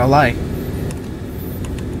 I'm not gonna lie.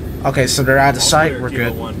 Okay, so they're out of sight. We're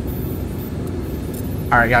good.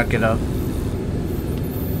 Alright, y'all get up.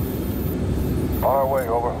 On our way,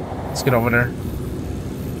 over. Let's get over there.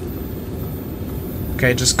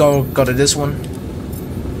 Okay, just go to this one.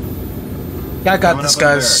 Y'all got this,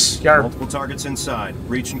 guys. Y'all multiple targets inside.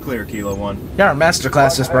 Reach and clear, Kilo 1. y'all are master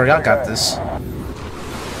classes, bro. Y'all got this.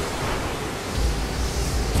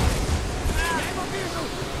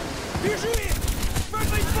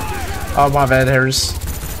 Oh, my bad, Harris.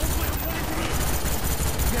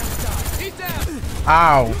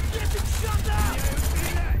 Ow.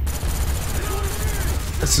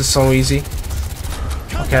 This is so easy.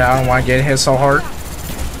 Okay, I don't want to get hit so hard.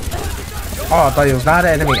 Oh, I thought he was not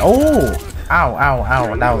an enemy. Oh! Ow, ow,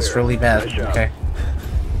 ow. That was really bad. Okay.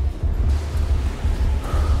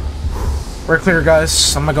 We're clear,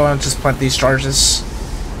 guys. I'm gonna go and just plant these charges.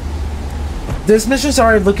 This mission's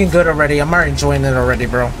already looking good already. I'm already enjoying it already,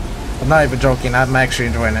 bro. I'm not even joking. I'm actually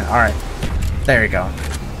enjoying it. Alright. There you go.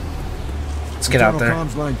 Let's get out there.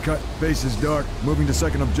 Comms line cut. Base is dark. Moving to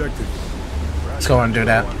second objective. Let's go and do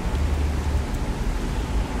that.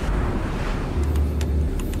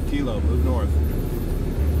 Kilo, move north.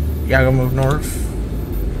 Y'all gonna move north.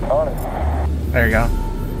 On it. There you go.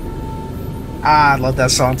 Ah, I love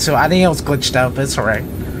that song too. I think it was glitched out, but it's alright.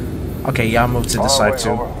 Okay, y'all move to this side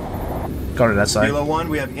too. Go to that side. Kilo 1,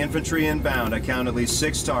 we have infantry inbound. I count at least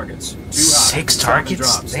 6 targets. 6 targets?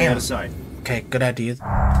 Stay out Damn. of sight. Okay, good idea.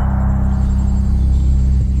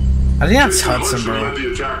 I think that's Hudson, bro. led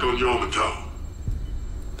the attack on Yamato.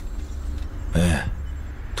 Yeah.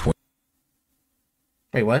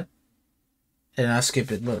 Wait, what? I did not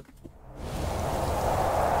skip it, look.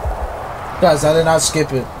 Guys, I did not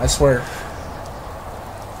skip it, I swear.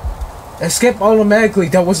 I skipped automatically,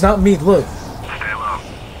 that was not me, look. Stay low.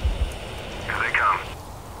 Here they come.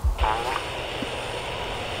 Hold.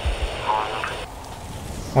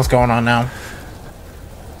 Hold. What's going on now?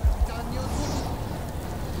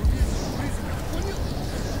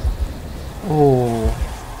 Oh.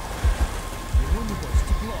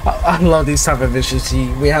 I love these type of missions.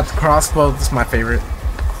 We have the crossbow. This is my favorite.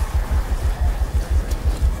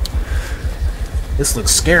 This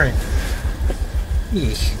looks scary.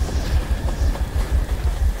 Eesh.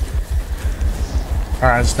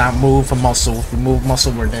 Alright, let's not move a muscle. If we move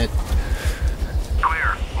muscle, we're dead.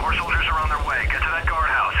 Clear. More soldiers are on their way. Get to that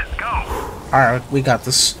guardhouse. Go. Alright, we got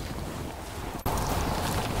this.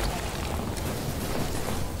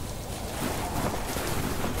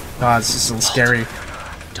 God, this is so scary.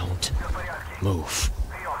 Don't move.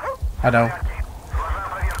 I know.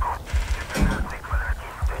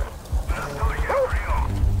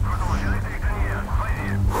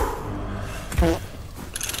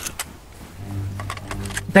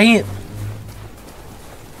 Dang it.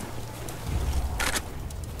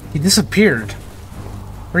 He disappeared.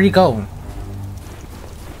 Where'd he go?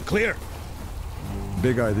 Clear.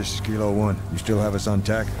 Big Eye, this is Kilo 1. You still have us on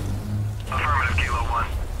tack? Affirmative, Kilo 1.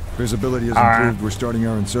 Visibility has improved. We're starting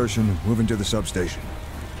our insertion, moving to the substation.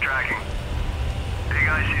 Tracking. Big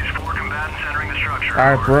Eye sees 4 combatants entering the structure.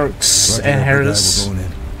 Alright, Brooks Roger, and Harris. We're going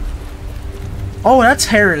in. Oh, that's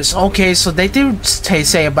Harris. Okay, so they do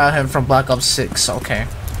say about him from Black Ops 6. Okay.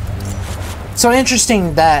 So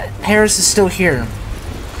interesting that Harris is still here.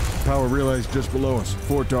 Power relays just below us.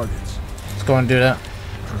 4 targets. Let's go and do that.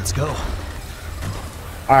 Let's go.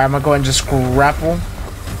 Alright, I'm gonna go and just grapple.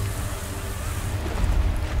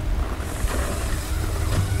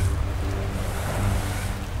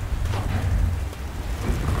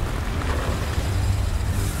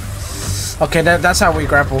 Okay, that's how we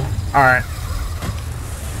grapple. Alright.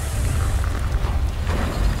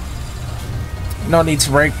 No need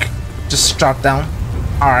to break. Just drop down.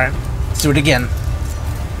 Alright. Let's do it again.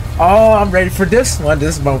 Oh, I'm ready for this one.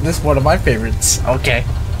 This is one of my favorites. Okay.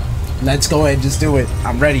 Let's go ahead and just do it.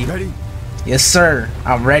 I'm ready. Ready? Yes, sir.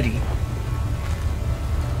 I'm ready.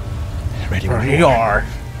 Ready Here when we you are.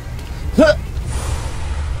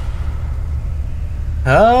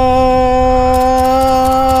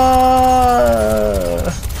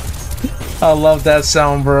 I love that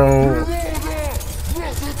sound, bro.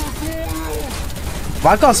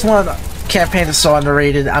 Black Ops 1 campaign is so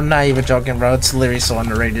underrated. I'm not even joking, bro. It's literally so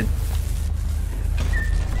underrated.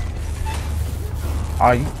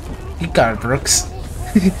 Oh, you got it, Brooks.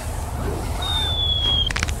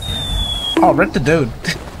 Oh, rip the dude.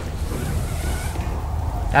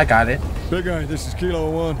 I got it. Big Eye, this is Kilo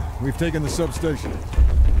 1. We've taken the substation.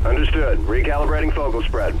 Understood. Recalibrating focal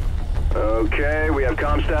spread. Okay, we have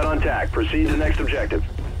Comstat on tack. Proceed to next objective.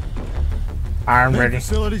 I'm ready.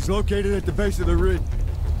 Facilities located at the base of the ridge.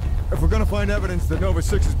 If we're gonna find evidence that Nova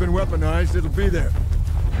 6 has been weaponized, it'll be there.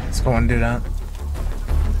 Let's go and do that.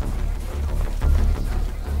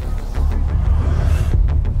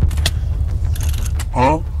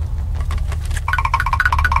 Huh?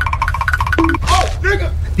 Oh,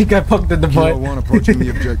 nigga! He got poked in the butt. Kilo 1 approaching the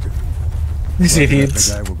objective. These idiots.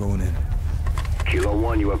 Big Eye, we're going in. Kilo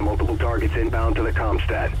 1, you have multiple targets inbound to the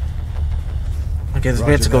Comstat. I guess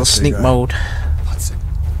we have to go sneak mode. Hudson,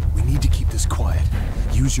 we need to keep this quiet.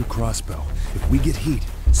 Use your crossbow. If we get heat,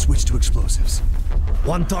 switch to explosives.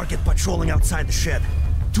 1 target patrolling outside the shed.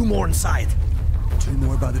 2 more inside. 2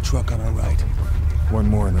 more by the truck on our right. 1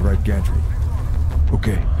 more in the right gantry.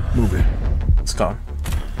 Okay, move in. Let's go.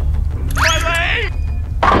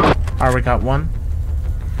 Alright, we got 1.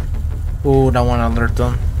 Ooh, that one alert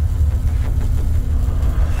them.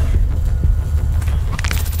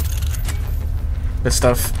 Good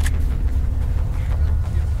stuff.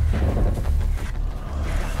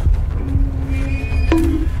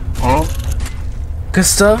 Huh? Good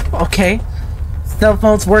stuff. Okay. Stealth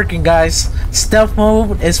mode's working, guys. Stealth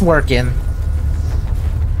mode is working.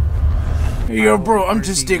 Yo, bro, I'm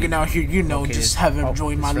just digging out here, you know, just having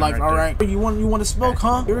enjoyed my life, alright? You want to smoke,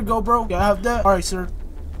 huh? Here we go, bro. Gotta have that? Alright, sir.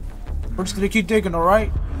 We're just gonna keep digging,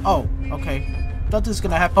 alright? Oh, okay. Thought this was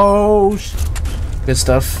gonna happen. Oh, good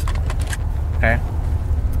stuff. Okay.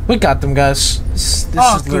 We got them, guys. This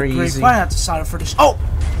is very easy. Why not to sign up for this? Oh!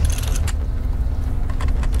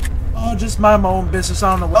 Oh, just mind my own business.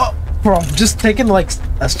 I don't know what. Oh! Bro, I'm just taking like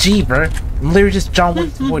a G, bro. I'm literally just John Wick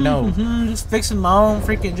 2.0. Just fixing my own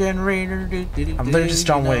freaking generator. I'm literally just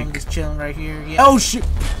John Wick. I'm just chilling right here. Yeah. Oh, shit!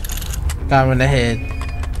 Got him in the head.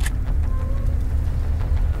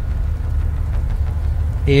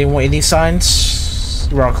 He didn't want any signs?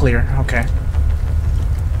 We're all clear. Okay.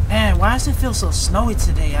 Man, why does it feel so snowy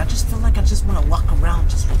today? I just feel like I just want to walk around,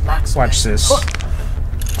 just relax. Watch this. Oh.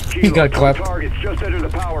 He got clapped. Targets just entered the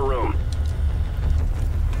power room.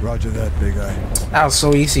 Roger that, Big Eye. That was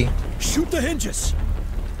so easy. Shoot the hinges.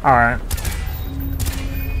 Alright.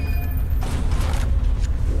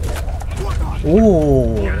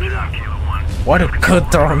 Ooh. What a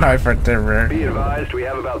good throwing knife right there, bro. Be advised, we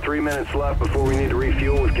have about 3 minutes left before we need to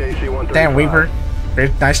refuel with KC-135. Damn, Weaver.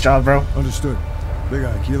 Great, nice job, bro. Understood. Big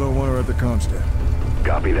Eye, Kilo 1 are at the Comstat.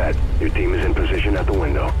 Copy that. Your team is in position at the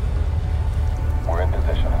window. We're in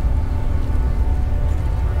position.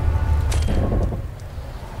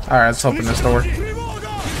 Alright, let's open this door.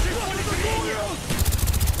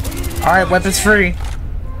 Alright, weapons free.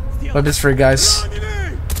 Weapons free, guys.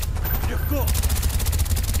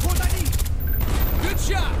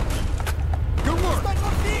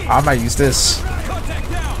 I might use this.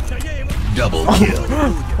 Double kill.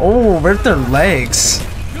 Oh, ripped their legs.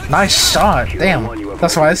 Nice shot. Damn.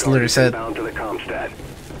 That's why I literally said.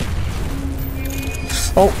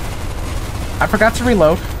 Oh, I forgot to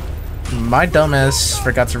reload. My dumbass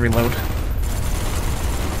forgot to reload.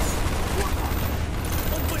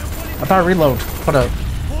 I thought reload. Hold up.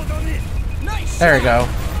 There we go.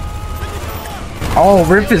 Oh,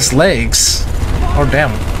 rip his legs. Oh,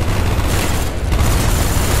 damn.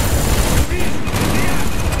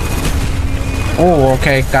 Oh,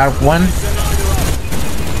 okay. Got one.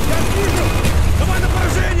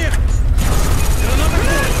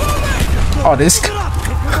 Oh, this.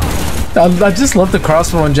 I just love the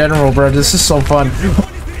crossbow in general, bro. This is so fun.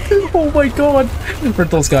 Oh my god. Rip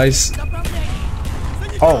those guys.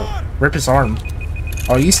 Oh, rip his arm.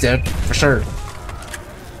 Oh, he's dead. For sure.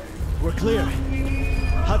 We're clear.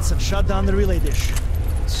 Hudson, shut down the relay dish.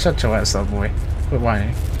 Shut your ass up, boy. Quit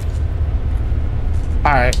whining.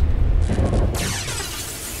 Alright.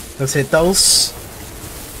 Let's hit those.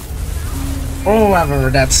 Oh, I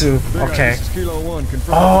remember that too. Okay.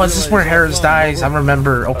 Oh, is this where Harris dies? I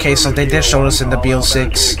remember. Okay, so they did show us in the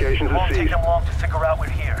BO6. It won't take them long to figure out we're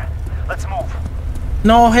here. Let's move.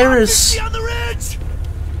 No, Harris.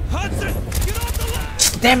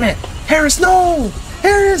 Damn it. Harris, no.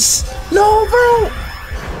 Harris. No, bro.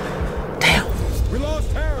 Damn.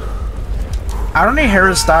 I don't think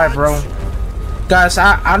Harris died, bro. Guys,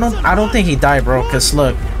 I don't think he died, bro. Cause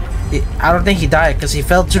look, I don't think he died because he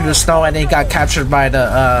fell through the snow and then he got captured by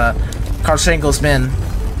the Karsenko's men.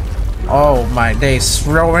 Oh my days,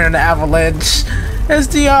 we're in the avalanche. It's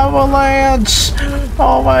the avalanche.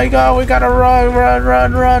 Oh my god, we gotta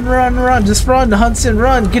run. Just run, Hudson,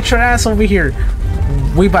 run. Get your ass over here.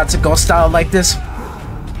 We about to go style like this.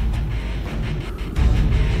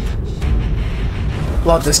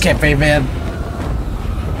 Love this campaign, man.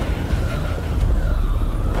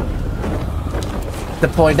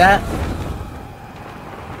 Deploy that.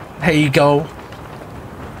 There you go.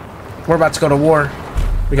 We're about to go to war.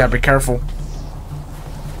 We gotta be careful.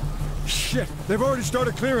 Shit, they've already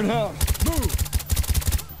started clearing house. Move.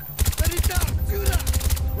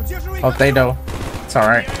 Oh, they know. It's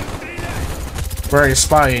alright. We're already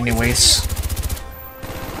spotted anyways.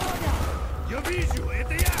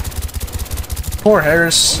 Poor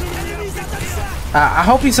Harris. I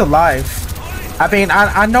hope he's alive. I mean,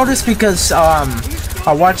 I noticed because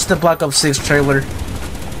I watched the Black Ops 6 trailer.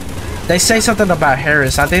 They say something about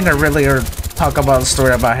Harris. I think they really are talking about the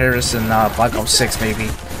story about Harris in Black Ops 6 maybe.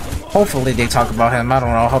 Hopefully they talk about him. I don't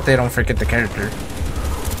know. I hope they don't forget the character.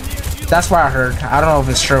 That's what I heard. I don't know if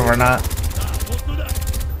it's true or not.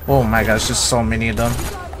 Oh my gosh, just so many of them.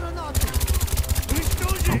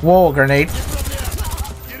 Whoa, grenade.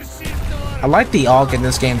 I like the AUG in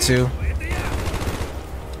this game too.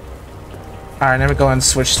 Alright, now we go and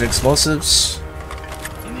switch to explosives.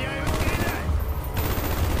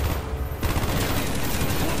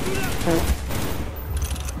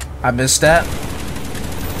 I missed that.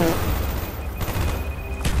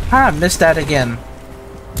 Ah, I missed that again.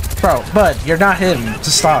 Bro, but you're not him.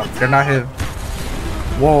 Just stop. You're not him.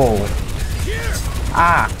 Whoa.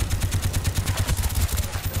 Ah.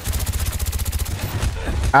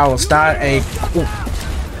 I was not a... Ooh.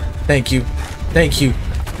 Thank you. Thank you.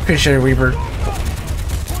 Appreciate it, Reaper.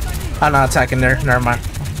 I'm not attacking there. Never mind.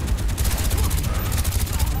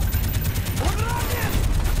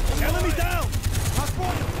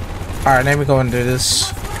 Alright, let me go and do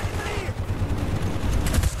this.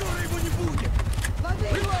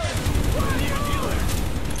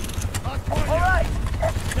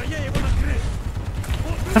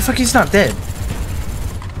 The fuck, he's not dead.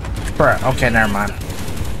 Bruh, okay, never mind.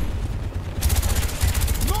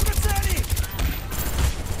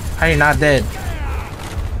 How you not dead?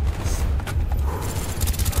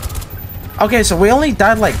 Okay, so we only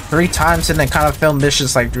died like 3 times and then kind of filmed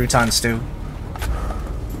missions like 3 times too.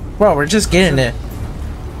 Bro, we're just getting it.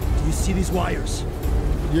 Do you see these wires?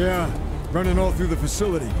 Yeah, running all through the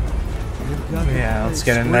facility. Yeah, let's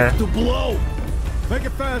get in there. To blow. Make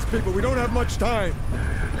it fast, people. We don't have much time.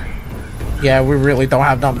 Yeah, we really don't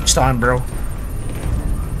have that much time, bro.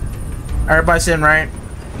 Everybody's in, right?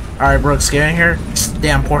 Alright, Brooks, get in here.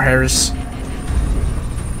 Damn, poor Harris.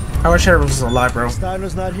 I wish Harris was alive, bro.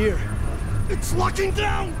 Steiner's not here. It's locking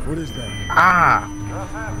down! What is that? Ah!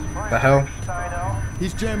 The hell?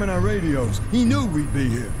 He's jamming our radios. He knew we'd be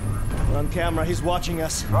here. We're on camera. He's watching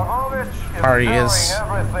us. Already is.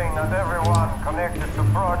 Everything and everyone connected to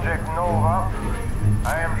Project Nova.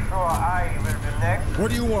 I am sure I will be next. What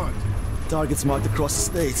do you want? Targets marked across the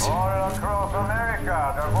states. All across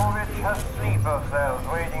America, Dragovich has sleeper cells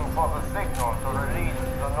waiting for the signal to release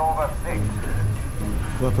the Nova 6.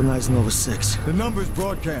 Weaponize Nova 6. The numbers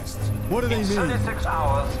broadcast. What do they In mean? 36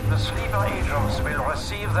 hours, the sleeper agents will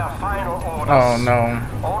receive their final orders. Oh no.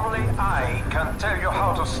 Only I can tell you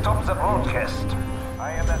how to stop the broadcast.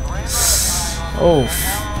 I am at Oh.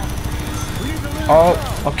 Oh,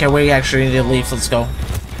 okay, we actually need to leave. Let's go.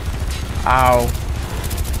 Ow.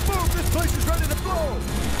 This place is ready to blow.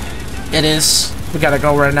 It is. We gotta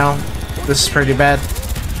go right now. This is pretty bad.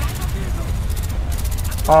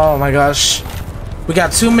 Oh my gosh. We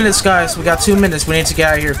got 2 minutes, guys. We got 2 minutes. We need to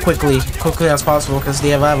get out of here quickly. Quickly as possible because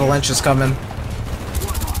the avalanche is coming.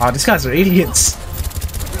 Oh, these guys are idiots.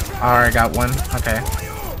 Alright, got one. Okay.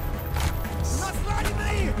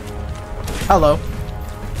 Hello.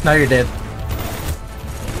 Now you're dead.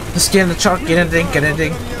 Just get in the truck. Get anything. Get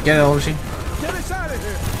anything. Get it, OG.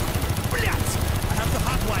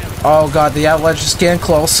 Oh god, the avalanche is getting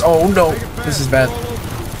close. Oh no. This is bad.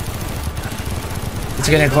 It's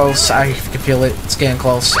getting close. I can feel it. It's getting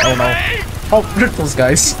close. Oh no. Oh, those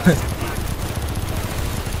guys.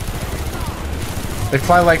 They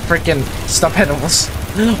fly like freaking stuffed animals.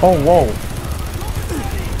 Oh, whoa.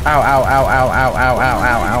 Ow, ow, ow, ow, ow, ow, ow,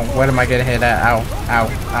 ow, ow. Where am I getting hit at? Ow, ow,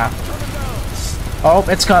 ow. Oh,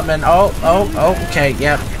 it's coming. Oh, oh, oh, okay,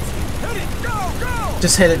 yep.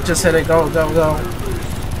 Just hit it, just hit it. Go, go, go.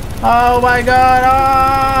 Oh my god.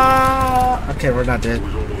 Oh! Okay, we're not dead.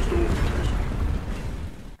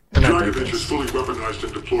 Dragovich is fully weaponized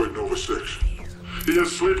and deployed Nova 6. He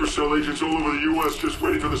has sleeper cell agents all over the U.S. just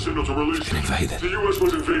waiting for the signal to release. The U.S.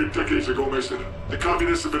 was invaded decades ago, Mason. The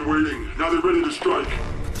communists have been waiting. Now they're ready to strike.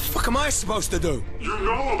 What the fuck am I supposed to do? You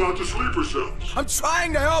know about the sleeper cells. I'm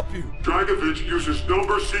trying to help you. Dragovich uses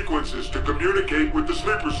number sequences to communicate with the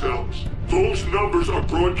sleeper cells. Those numbers are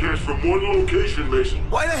broadcast from one location, Mason.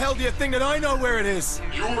 Why the hell do you think that I know where it is?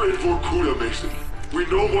 You're in Vorkuta, Mason. We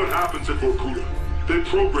know what happens at Vorkuta. They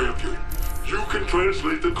programmed you. You can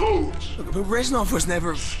translate the codes. Look, but Reznov was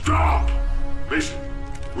never... Stop! Mason,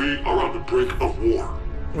 we are on the brink of war.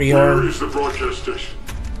 Where is the broadcast station?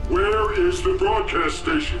 Where is the broadcast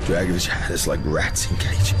station? Dragovich had us like rats in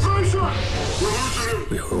cages. Mason! We're losing him!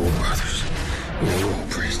 We are all brothers. We are all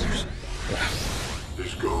prisoners.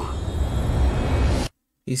 He's gone.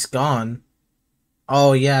 He's gone.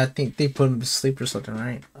 Oh yeah, I think they put him to sleep or something,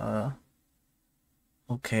 right?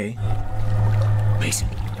 Okay. Mason.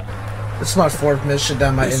 This is my 4th mission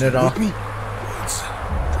that might end it off.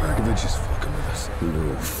 Dragovich is fucking with us. We were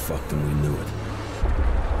all fucked and we knew it.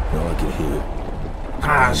 Now I can hear it.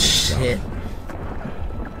 Ah, shit.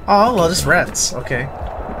 Oh, well, this rats. Okay.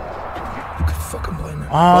 You could fucking blame him.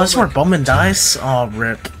 Oh, this is where Bowman dies? Oh,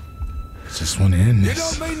 rip. Just want to end this. You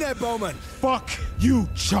don't mean that, Bowman. Fuck you,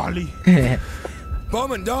 Charlie.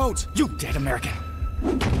 Bowman, don't. You dead American.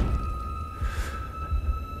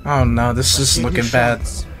 Oh no, this is looking bad.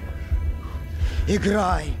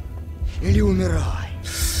 Играй или умирай.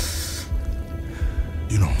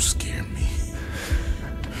 You don't scare me.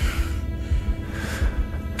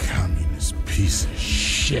 Communist piece of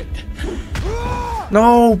shit.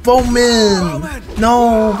 No, Bowman!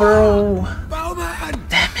 No, bro. Bowman!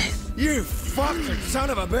 Damn it. You fucking son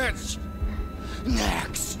of a bitch.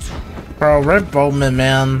 Next. Bro, Red Bowman,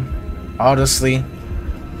 man. Honestly.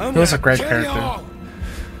 He was a great character.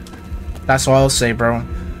 That's what I'll say, bro.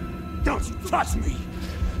 Don't you touch me.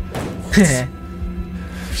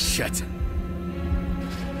 Shit.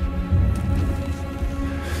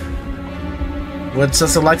 What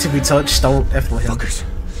does it like to be touched? Don't F with him. Fuckers.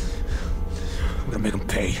 I'm gonna make them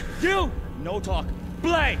pay. You! No talk.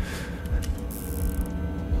 Play!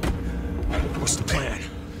 What's the plan?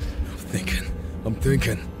 I'm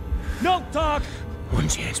thinking. No talk! One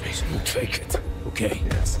chance, Mason. We'll take it. Okay.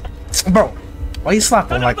 Yes. Bro, why you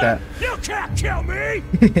slap him like that? You can't kill me!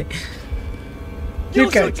 You You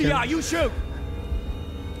can't shoot, kill. yeah, you shoot!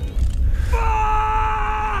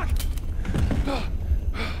 Fuck!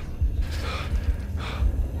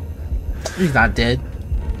 He's not dead.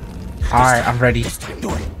 Alright, I'm ready. This time, do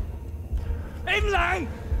it. Aim lang!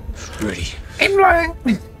 Ready. Aim lang!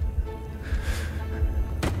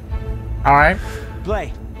 Alright,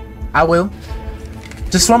 Play. I will.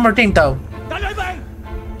 Just one more thing though.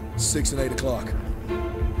 6 and 8 o'clock.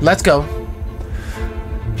 Let's go.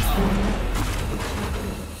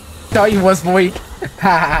 Thought you was, boy.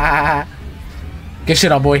 Get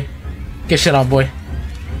shit on, boy. Get shit on, boy.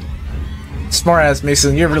 Smart ass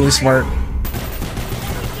Mason, you're really smart.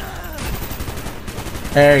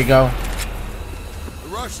 There you go.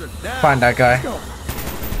 Find that guy.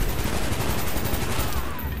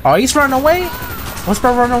 Oh, he's running away? What's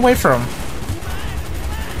bro running away from?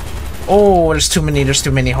 Oh, there's too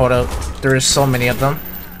many, hold up. There is so many of them.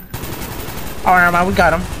 Alright, man, we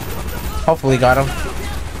got him. Hopefully got him.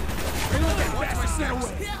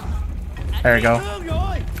 There you go.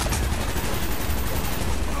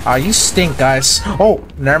 Oh, you stink, guys. Oh,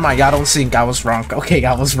 never mind. Y'all don't stink. I was wrong. Okay,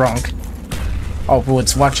 I was wrong. Oh,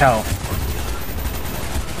 Woods, watch out.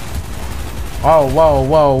 Oh, whoa,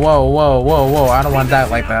 whoa, whoa, whoa, whoa, whoa. I don't want that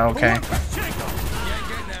like that. Okay.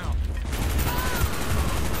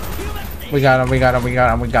 We got him, we got him, we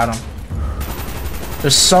got him, we got him.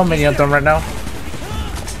 There's so many of them right now.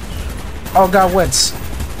 Oh god, Woods.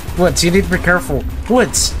 Woods, you need to be careful.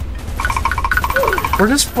 Woods!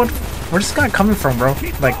 Where's this guy coming from, bro?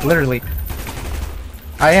 Like, literally.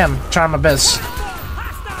 I am trying my best.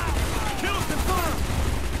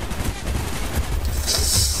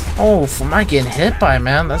 Oh, am I getting hit by,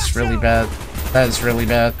 man? That's really bad. That is really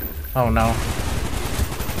bad. Oh no.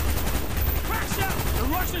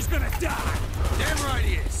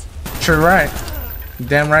 True right.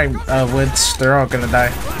 Damn right, Woods. They're all gonna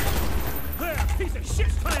die.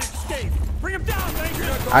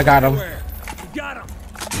 I got him.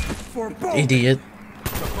 Idiot.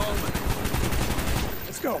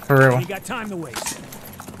 Let's go. For real. You got time to waste.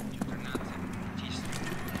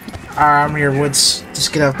 Alright, I'm here, Woods.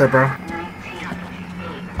 Just get out there, bro.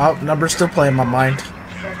 Oh, number's still playing my mind.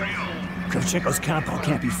 Kravchenko's compound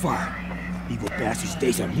can't be far. Evil bastard's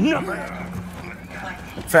days are numbered.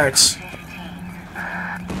 Facts.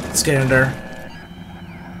 Let's get in there.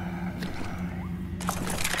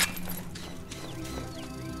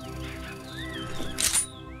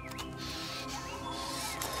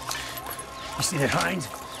 You see that hind?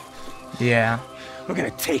 Yeah. We're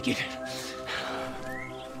gonna take it.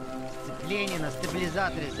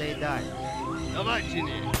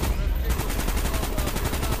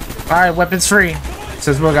 Alright, weapons free.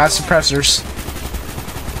 Says we got suppressors.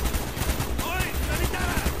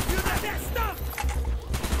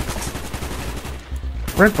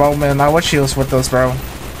 Rick Bowman, I wish he was with us, bro.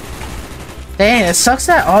 Dang, it sucks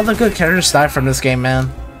that all the good characters die from this game,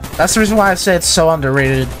 man. That's the reason why I said it's so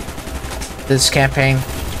underrated. This campaign.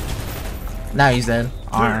 Now he's dead.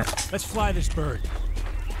 Alright. Let's fly this bird.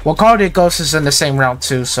 Well, Call of Duty Ghosts is in the same round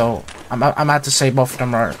too, so I'm about to say both of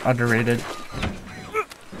them are underrated.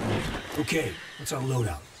 Okay, what's our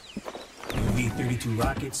loadout? V-32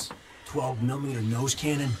 rockets, 12mm nose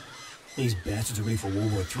cannon. These bastards are ready for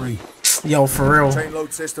World War III. Yo, for real. Train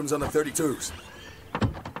load systems on the 32s.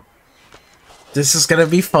 This is gonna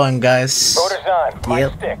be fun, guys. Motor's on. My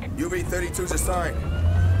Yep. stick. UV-32s assigned.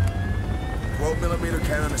 12mm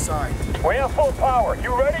cannon assigned. We have full power.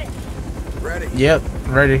 You ready? Ready. Yep,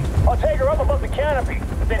 ready. I'll take her up above the canopy,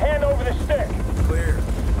 then hand over the stick. Clear.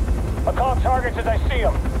 I'll call targets as I see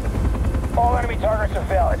them. All enemy targets are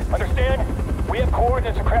valid. Understand? We have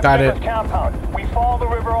coordinates of Kravchenko's compound. We follow the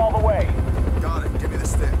river all the way. Got it. Give me the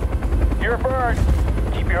stick. You're a bird.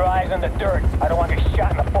 Keep your eyes on the dirt. I don't want to get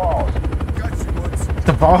shot in the balls. Got you, Woods.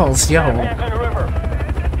 The balls, yo. Hands in the river.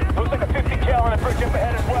 Looks like a 50 cal on the bridge up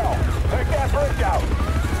ahead as well. Take that bridge out.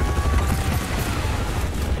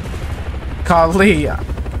 Golly.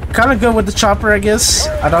 Kinda good with the chopper, I guess.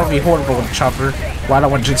 I don't be horrible with the chopper. Well, I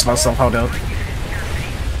don't want to jinx myself. Hold up.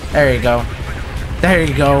 There you go. There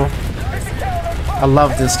you go. I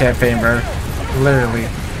love this campaign, bro. Literally.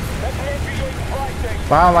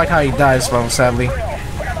 But I don't like how he dies, bro, sadly.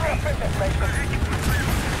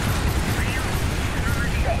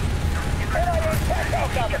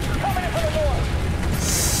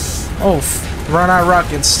 Oh, run out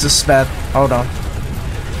rockets. This is bad. Hold on.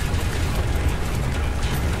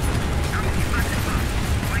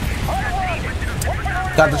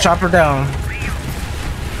 Got the chopper down.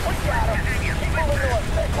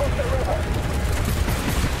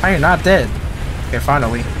 Oh, you're not dead. Okay,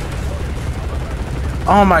 finally.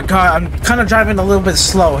 Oh my god, I'm kind of driving a little bit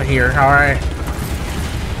slow here, alright.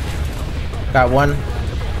 Got one.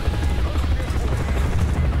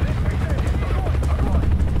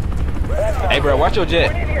 Hey, bro, watch your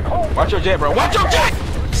jet. Watch your jet, bro. Watch your jet!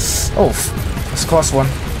 Oh, that's a close one.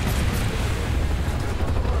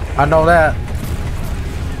 I know that.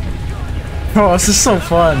 Oh, this is so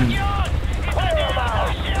fun.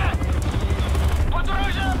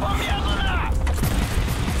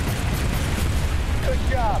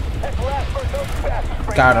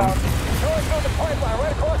 Got him.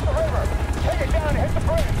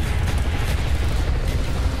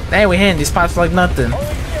 Hey, we hitting these spots like nothing.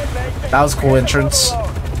 That was a cool entrance.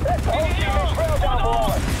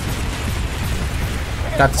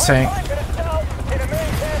 Got the tank.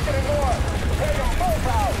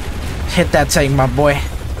 Hit that tank, my boy.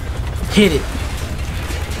 Hit it.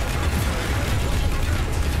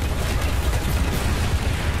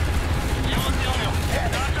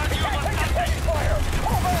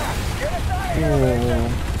 Ooh.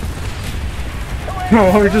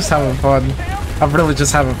 We're just having fun. I'm really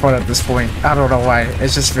just having fun at this point. I don't know why.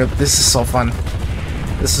 It's just this is so fun.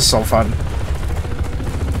 This is so fun.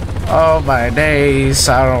 Oh my days.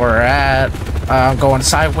 I don't know where we're at. I'm going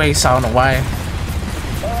sideways. I don't know why.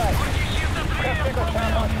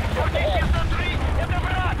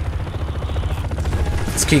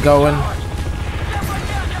 Let's keep going.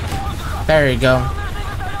 There you go.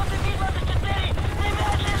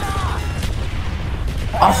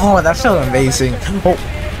 Oh, that felt amazing. Oh.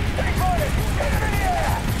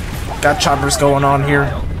 Got choppers going on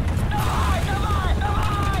here.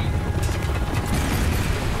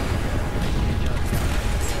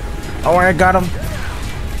 Oh, I got him.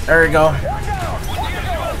 There we go.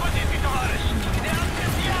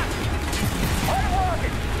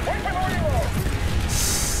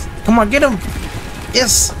 Come on, get him.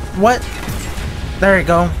 Yes. What? There you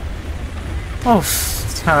go. Oh,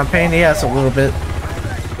 it's kind of a pain in the ass a little bit.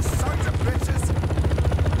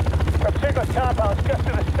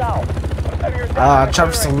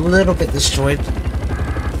 Chopper's a little bit destroyed.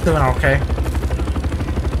 Doing okay.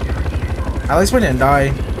 At least we didn't die.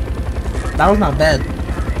 That was not bad.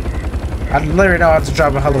 I literally know how to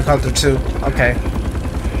drive a helicopter too. Okay.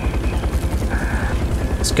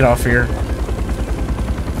 Let's get off here.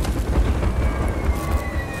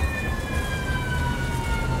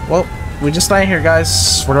 Well, we just lying here,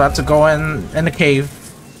 guys. We're about to go in the cave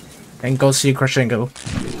and go see Krashenko.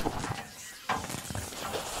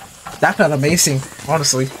 That felt amazing,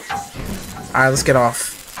 honestly. Alright, let's get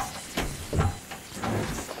off.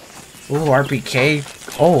 Ooh, RPK.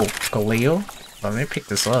 Oh, Galeo. Let me pick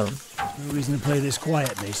this up. No reason to play this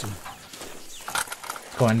quiet, Mason.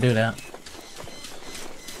 Go ahead and do that.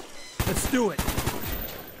 Let's do it.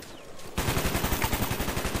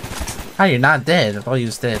 How you're not dead? I thought you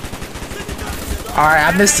was dead.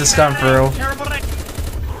 Alright, I missed this gun for real.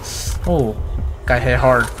 Oh, got hit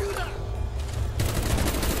hard.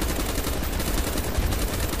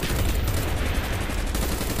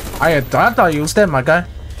 I thought you was dead, my guy.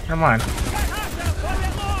 Never mind.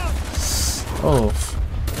 Oh.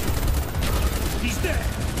 He's dead.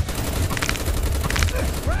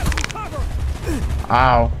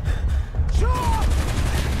 Ow.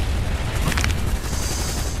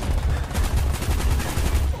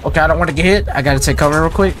 Okay, I don't want to get hit. I gotta take cover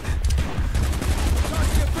real quick.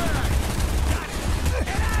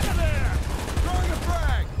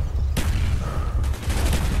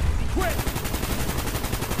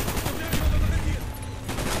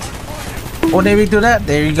 Oh, did we do that?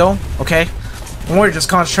 There you go. Okay. And we're just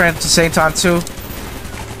concentrating at the same time too.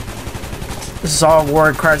 This is all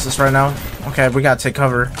war crisis right now. Okay, we gotta take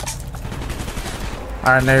cover.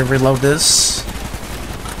 Alright, now reload this.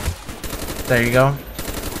 There you go.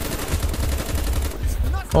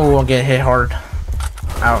 Oh, we'll get hit hard.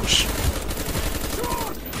 Ouch.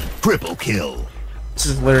 Triple kill. This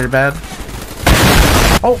is literally bad.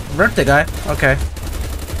 Oh, ripped the guy. Okay.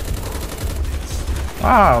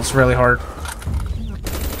 Wow, it's really hard.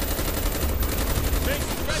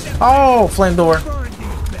 Oh, flame door.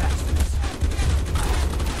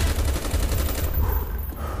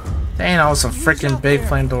 Dang, that was a freaking big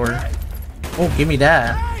flame door. Oh, give me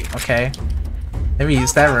that. Okay. Let me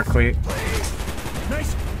use that real quick.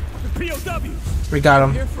 We got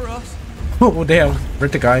him. Oh, damn.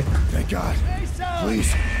 Ripped the guy. Thank God.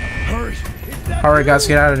 Please, hurry. Alright, guys,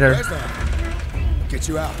 get out of there. Get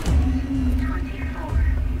you out.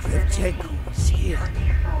 Krivchenko is here.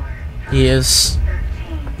 He is.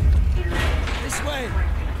 This way.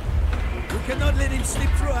 We cannot let him slip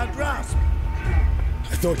through our grasp.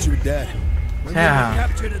 I thought you were dead. When we were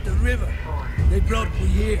captured at the river, they brought me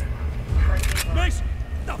here. Mason,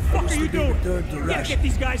 what the fuck are you doing? You gotta get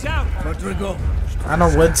these guys out. Rodrigo. I know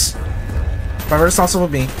Woods. My verse also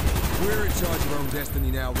with me. We're in charge of our own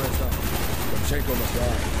destiny now, rest up. Krivchenko must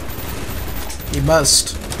die. He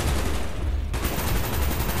must.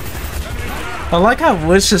 I like how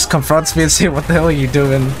Woods just confronts me and say, "What the hell are you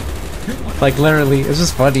doing?" Like literally, it's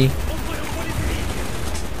just funny.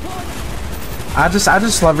 I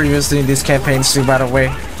just love revisiting these campaigns too, by the way.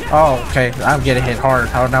 Oh, okay. I'm getting hit hard.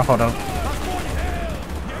 Oh, now hold on.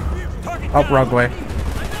 Oh, wrong way.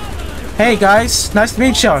 Hey guys, nice to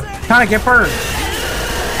meet you. Time to get burned.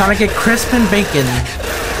 Time to get crisp and bacon.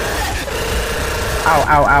 Ow,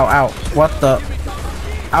 ow, ow, ow. What the?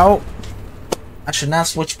 Ow. I should not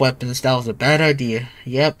switch weapons. That was a bad idea.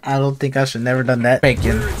 Yep, I don't think I should never done that.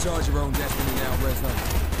 Bacon. We're in charge of our own destiny now, rest up.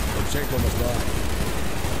 Krivchenko must die.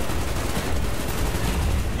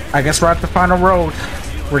 I guess we're at the final road.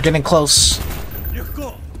 We're getting close.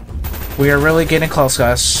 We are really getting close,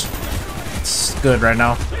 guys. It's good right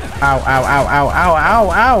now. Ow, ow, ow, ow, ow, ow,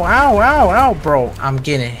 ow, ow, ow, ow, bro. I'm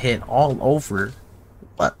getting hit all over.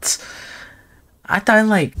 What? I died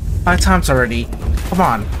like 5 times already. Come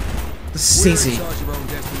on. This is easy.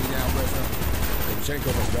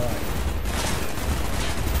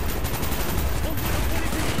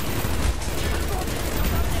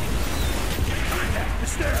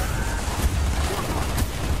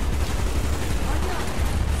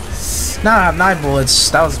 Nah, I have 9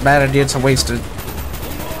 bullets. That was a bad idea to waste it.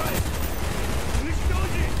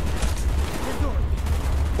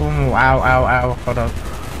 Ooh, ow, ow, ow. Hold up.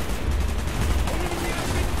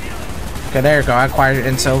 Okay, there you go. I acquired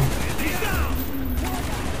intel.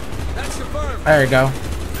 There you go.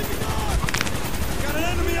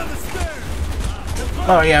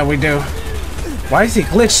 Oh yeah, we do. Why is he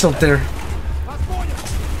glitched up there?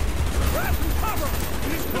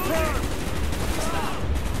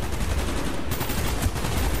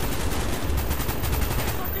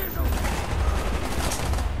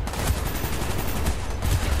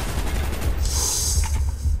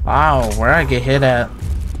 Wow, where I get hit at?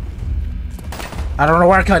 I don't know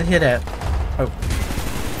where I got hit at. Oh.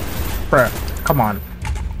 Bruh, come on.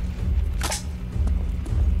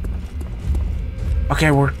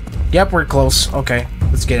 Okay, we're close. Okay,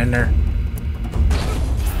 let's get in there.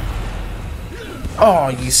 Oh,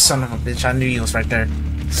 you son of a bitch. I knew he was right there.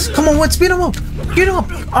 Come on, Woods, beat him up. Beat him up.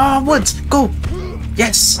 Ah, Woods, go.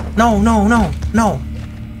 Yes. No, no, no, no.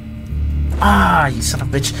 Ah, you son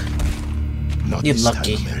of a bitch. Not You this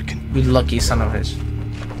lucky. time, American. You lucky son of a bitch.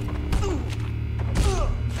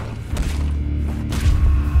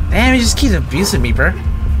 Damn, he just keeps abusing me, bro.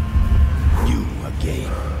 You are gay.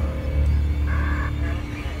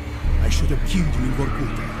 I should have killed you in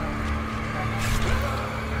Vorkuta.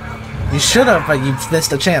 You should have, but you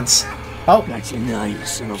missed a chance. Oh. That's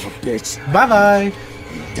nice, son of a bitch. Bye-bye.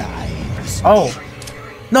 Die. Oh.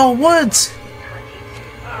 No, Woods!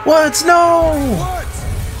 Woods, no!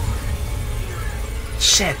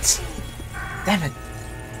 Shit. Damn it.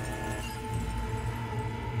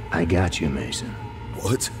 I got you, Mason.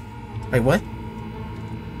 What? Wait, what?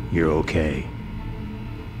 You're okay.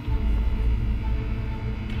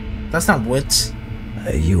 That's not Woods.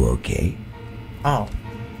 Are you okay? Oh.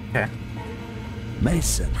 Okay.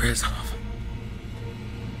 Mason. Rezov.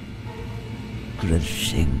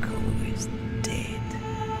 Krashenko is dead.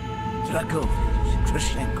 Dragovich,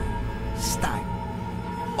 Krashenko, Stein.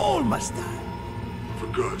 All must die. For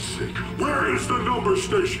God's sake, where is the number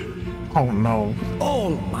station? Oh no. All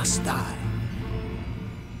must die.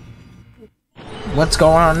 What's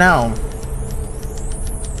going on now?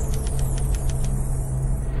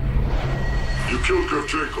 You killed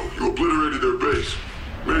Kravchenko. You obliterated their base.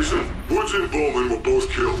 Mason, Woods and Bowman were both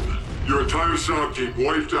killed. Your entire SOC team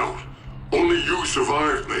wiped out. Only you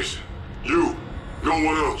survived, Mason. You. No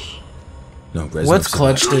one else. No, Reznov. What's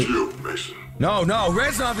clutched Just it? you, Mason. No,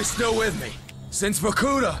 Reznov is still with me. Since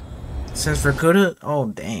Vorkuta. Since Vorkuta? Oh,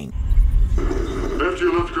 dang. After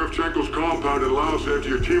you left Kravchenko's compound in Laos after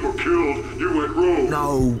your team were killed, you went rogue.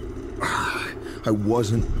 No. I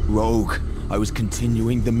wasn't rogue. I was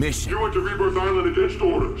continuing the mission. You went to Rebirth Island against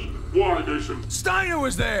orders. Why, Mason? Steiner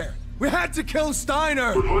was there! We had to kill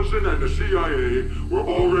Steiner! But Hudson and the CIA were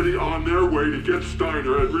already on their way to get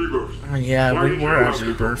Steiner at Rebirth. Yeah, Why we did were you at have to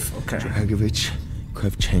Rebirth. Okay. Dragovich,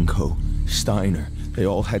 Kravchenko, Steiner. They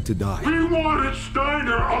all had to die. We wanted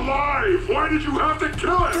Steiner alive! Why did you have to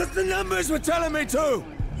kill him? Because the numbers were telling me to!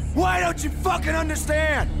 Why don't you fucking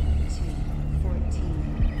understand?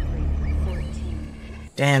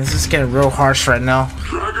 Damn, this is getting real harsh right now.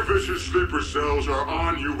 Dragovich's sleeper cells are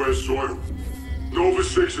on U.S. soil. Nova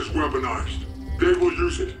 6 is weaponized. They will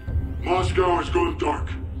use it. Moscow has gone dark.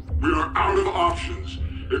 We are out of options.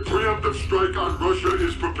 A preemptive strike on Russia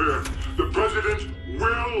is prepared. The President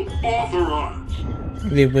will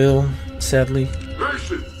authorize. They will, sadly.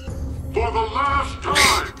 Mason, for the last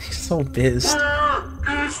time, He's so pissed.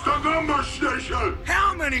 where is the number station?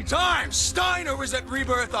 How many times? Steiner was at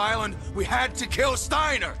Rebirth Island. We had to kill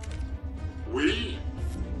Steiner. We?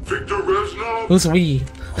 Victor Reznov? Who's we?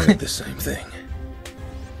 The same thing.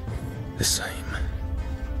 The same.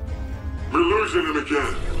 We're losing him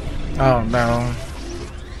again. Oh no.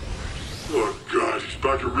 Oh God, he's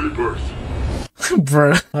back at Rebirth.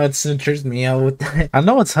 Bro, Hudson trips me out with that. I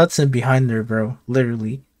know it's Hudson behind there, bro.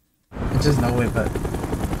 Literally. I just know it, but...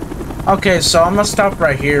 Okay, so I'm gonna stop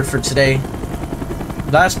right here for today.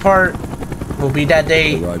 Last part will be that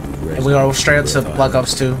day, and we go straight into Black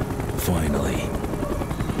Ops 2. Finally.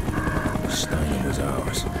 Steiner was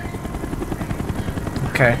ours.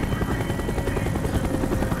 Okay.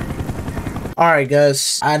 Alright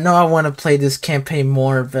guys, I know I want to play this campaign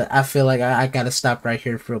more, but I feel like I gotta stop right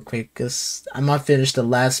here real quick because I'm gonna finish the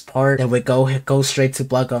last part and we go straight to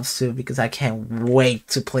Black Ops 2 because I can't wait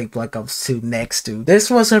to play Black Ops 2 next, dude. This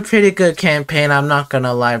was a pretty good campaign, I'm not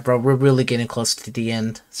gonna lie, bro. We're really getting close to the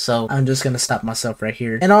end, so I'm just gonna stop myself right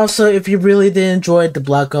here. And also, if you really did enjoy the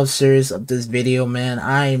Black Ops series of this video, man,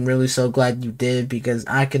 I am really so glad you did because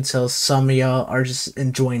I can tell some of y'all are just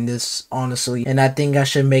enjoying this, honestly. And I think I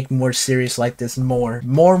should make more series like this more,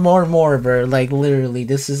 bro. Like literally,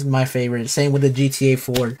 this is my favorite. Same with the GTA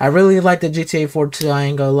 4. I really like the GTA 4 too, I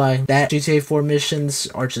ain't gonna lie. That GTA 4 missions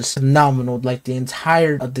are just phenomenal. Like the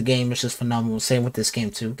entire of the game is just phenomenal. Same with this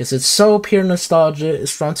game too, because it's so pure nostalgia.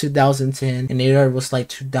 It's from 2010 and the other was like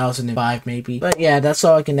 2005 maybe. But yeah, that's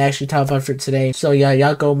all I can actually talk about for today. So yeah,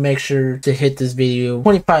 y'all go make sure to hit this video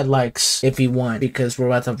 25 likes if you want, because we're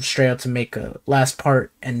about to straight up to make a last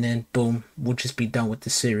part and then boom, we'll just be done with the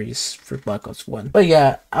series for Black Ops 1. But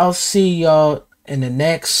yeah, I'll see y'all in the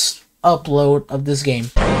next upload of this game.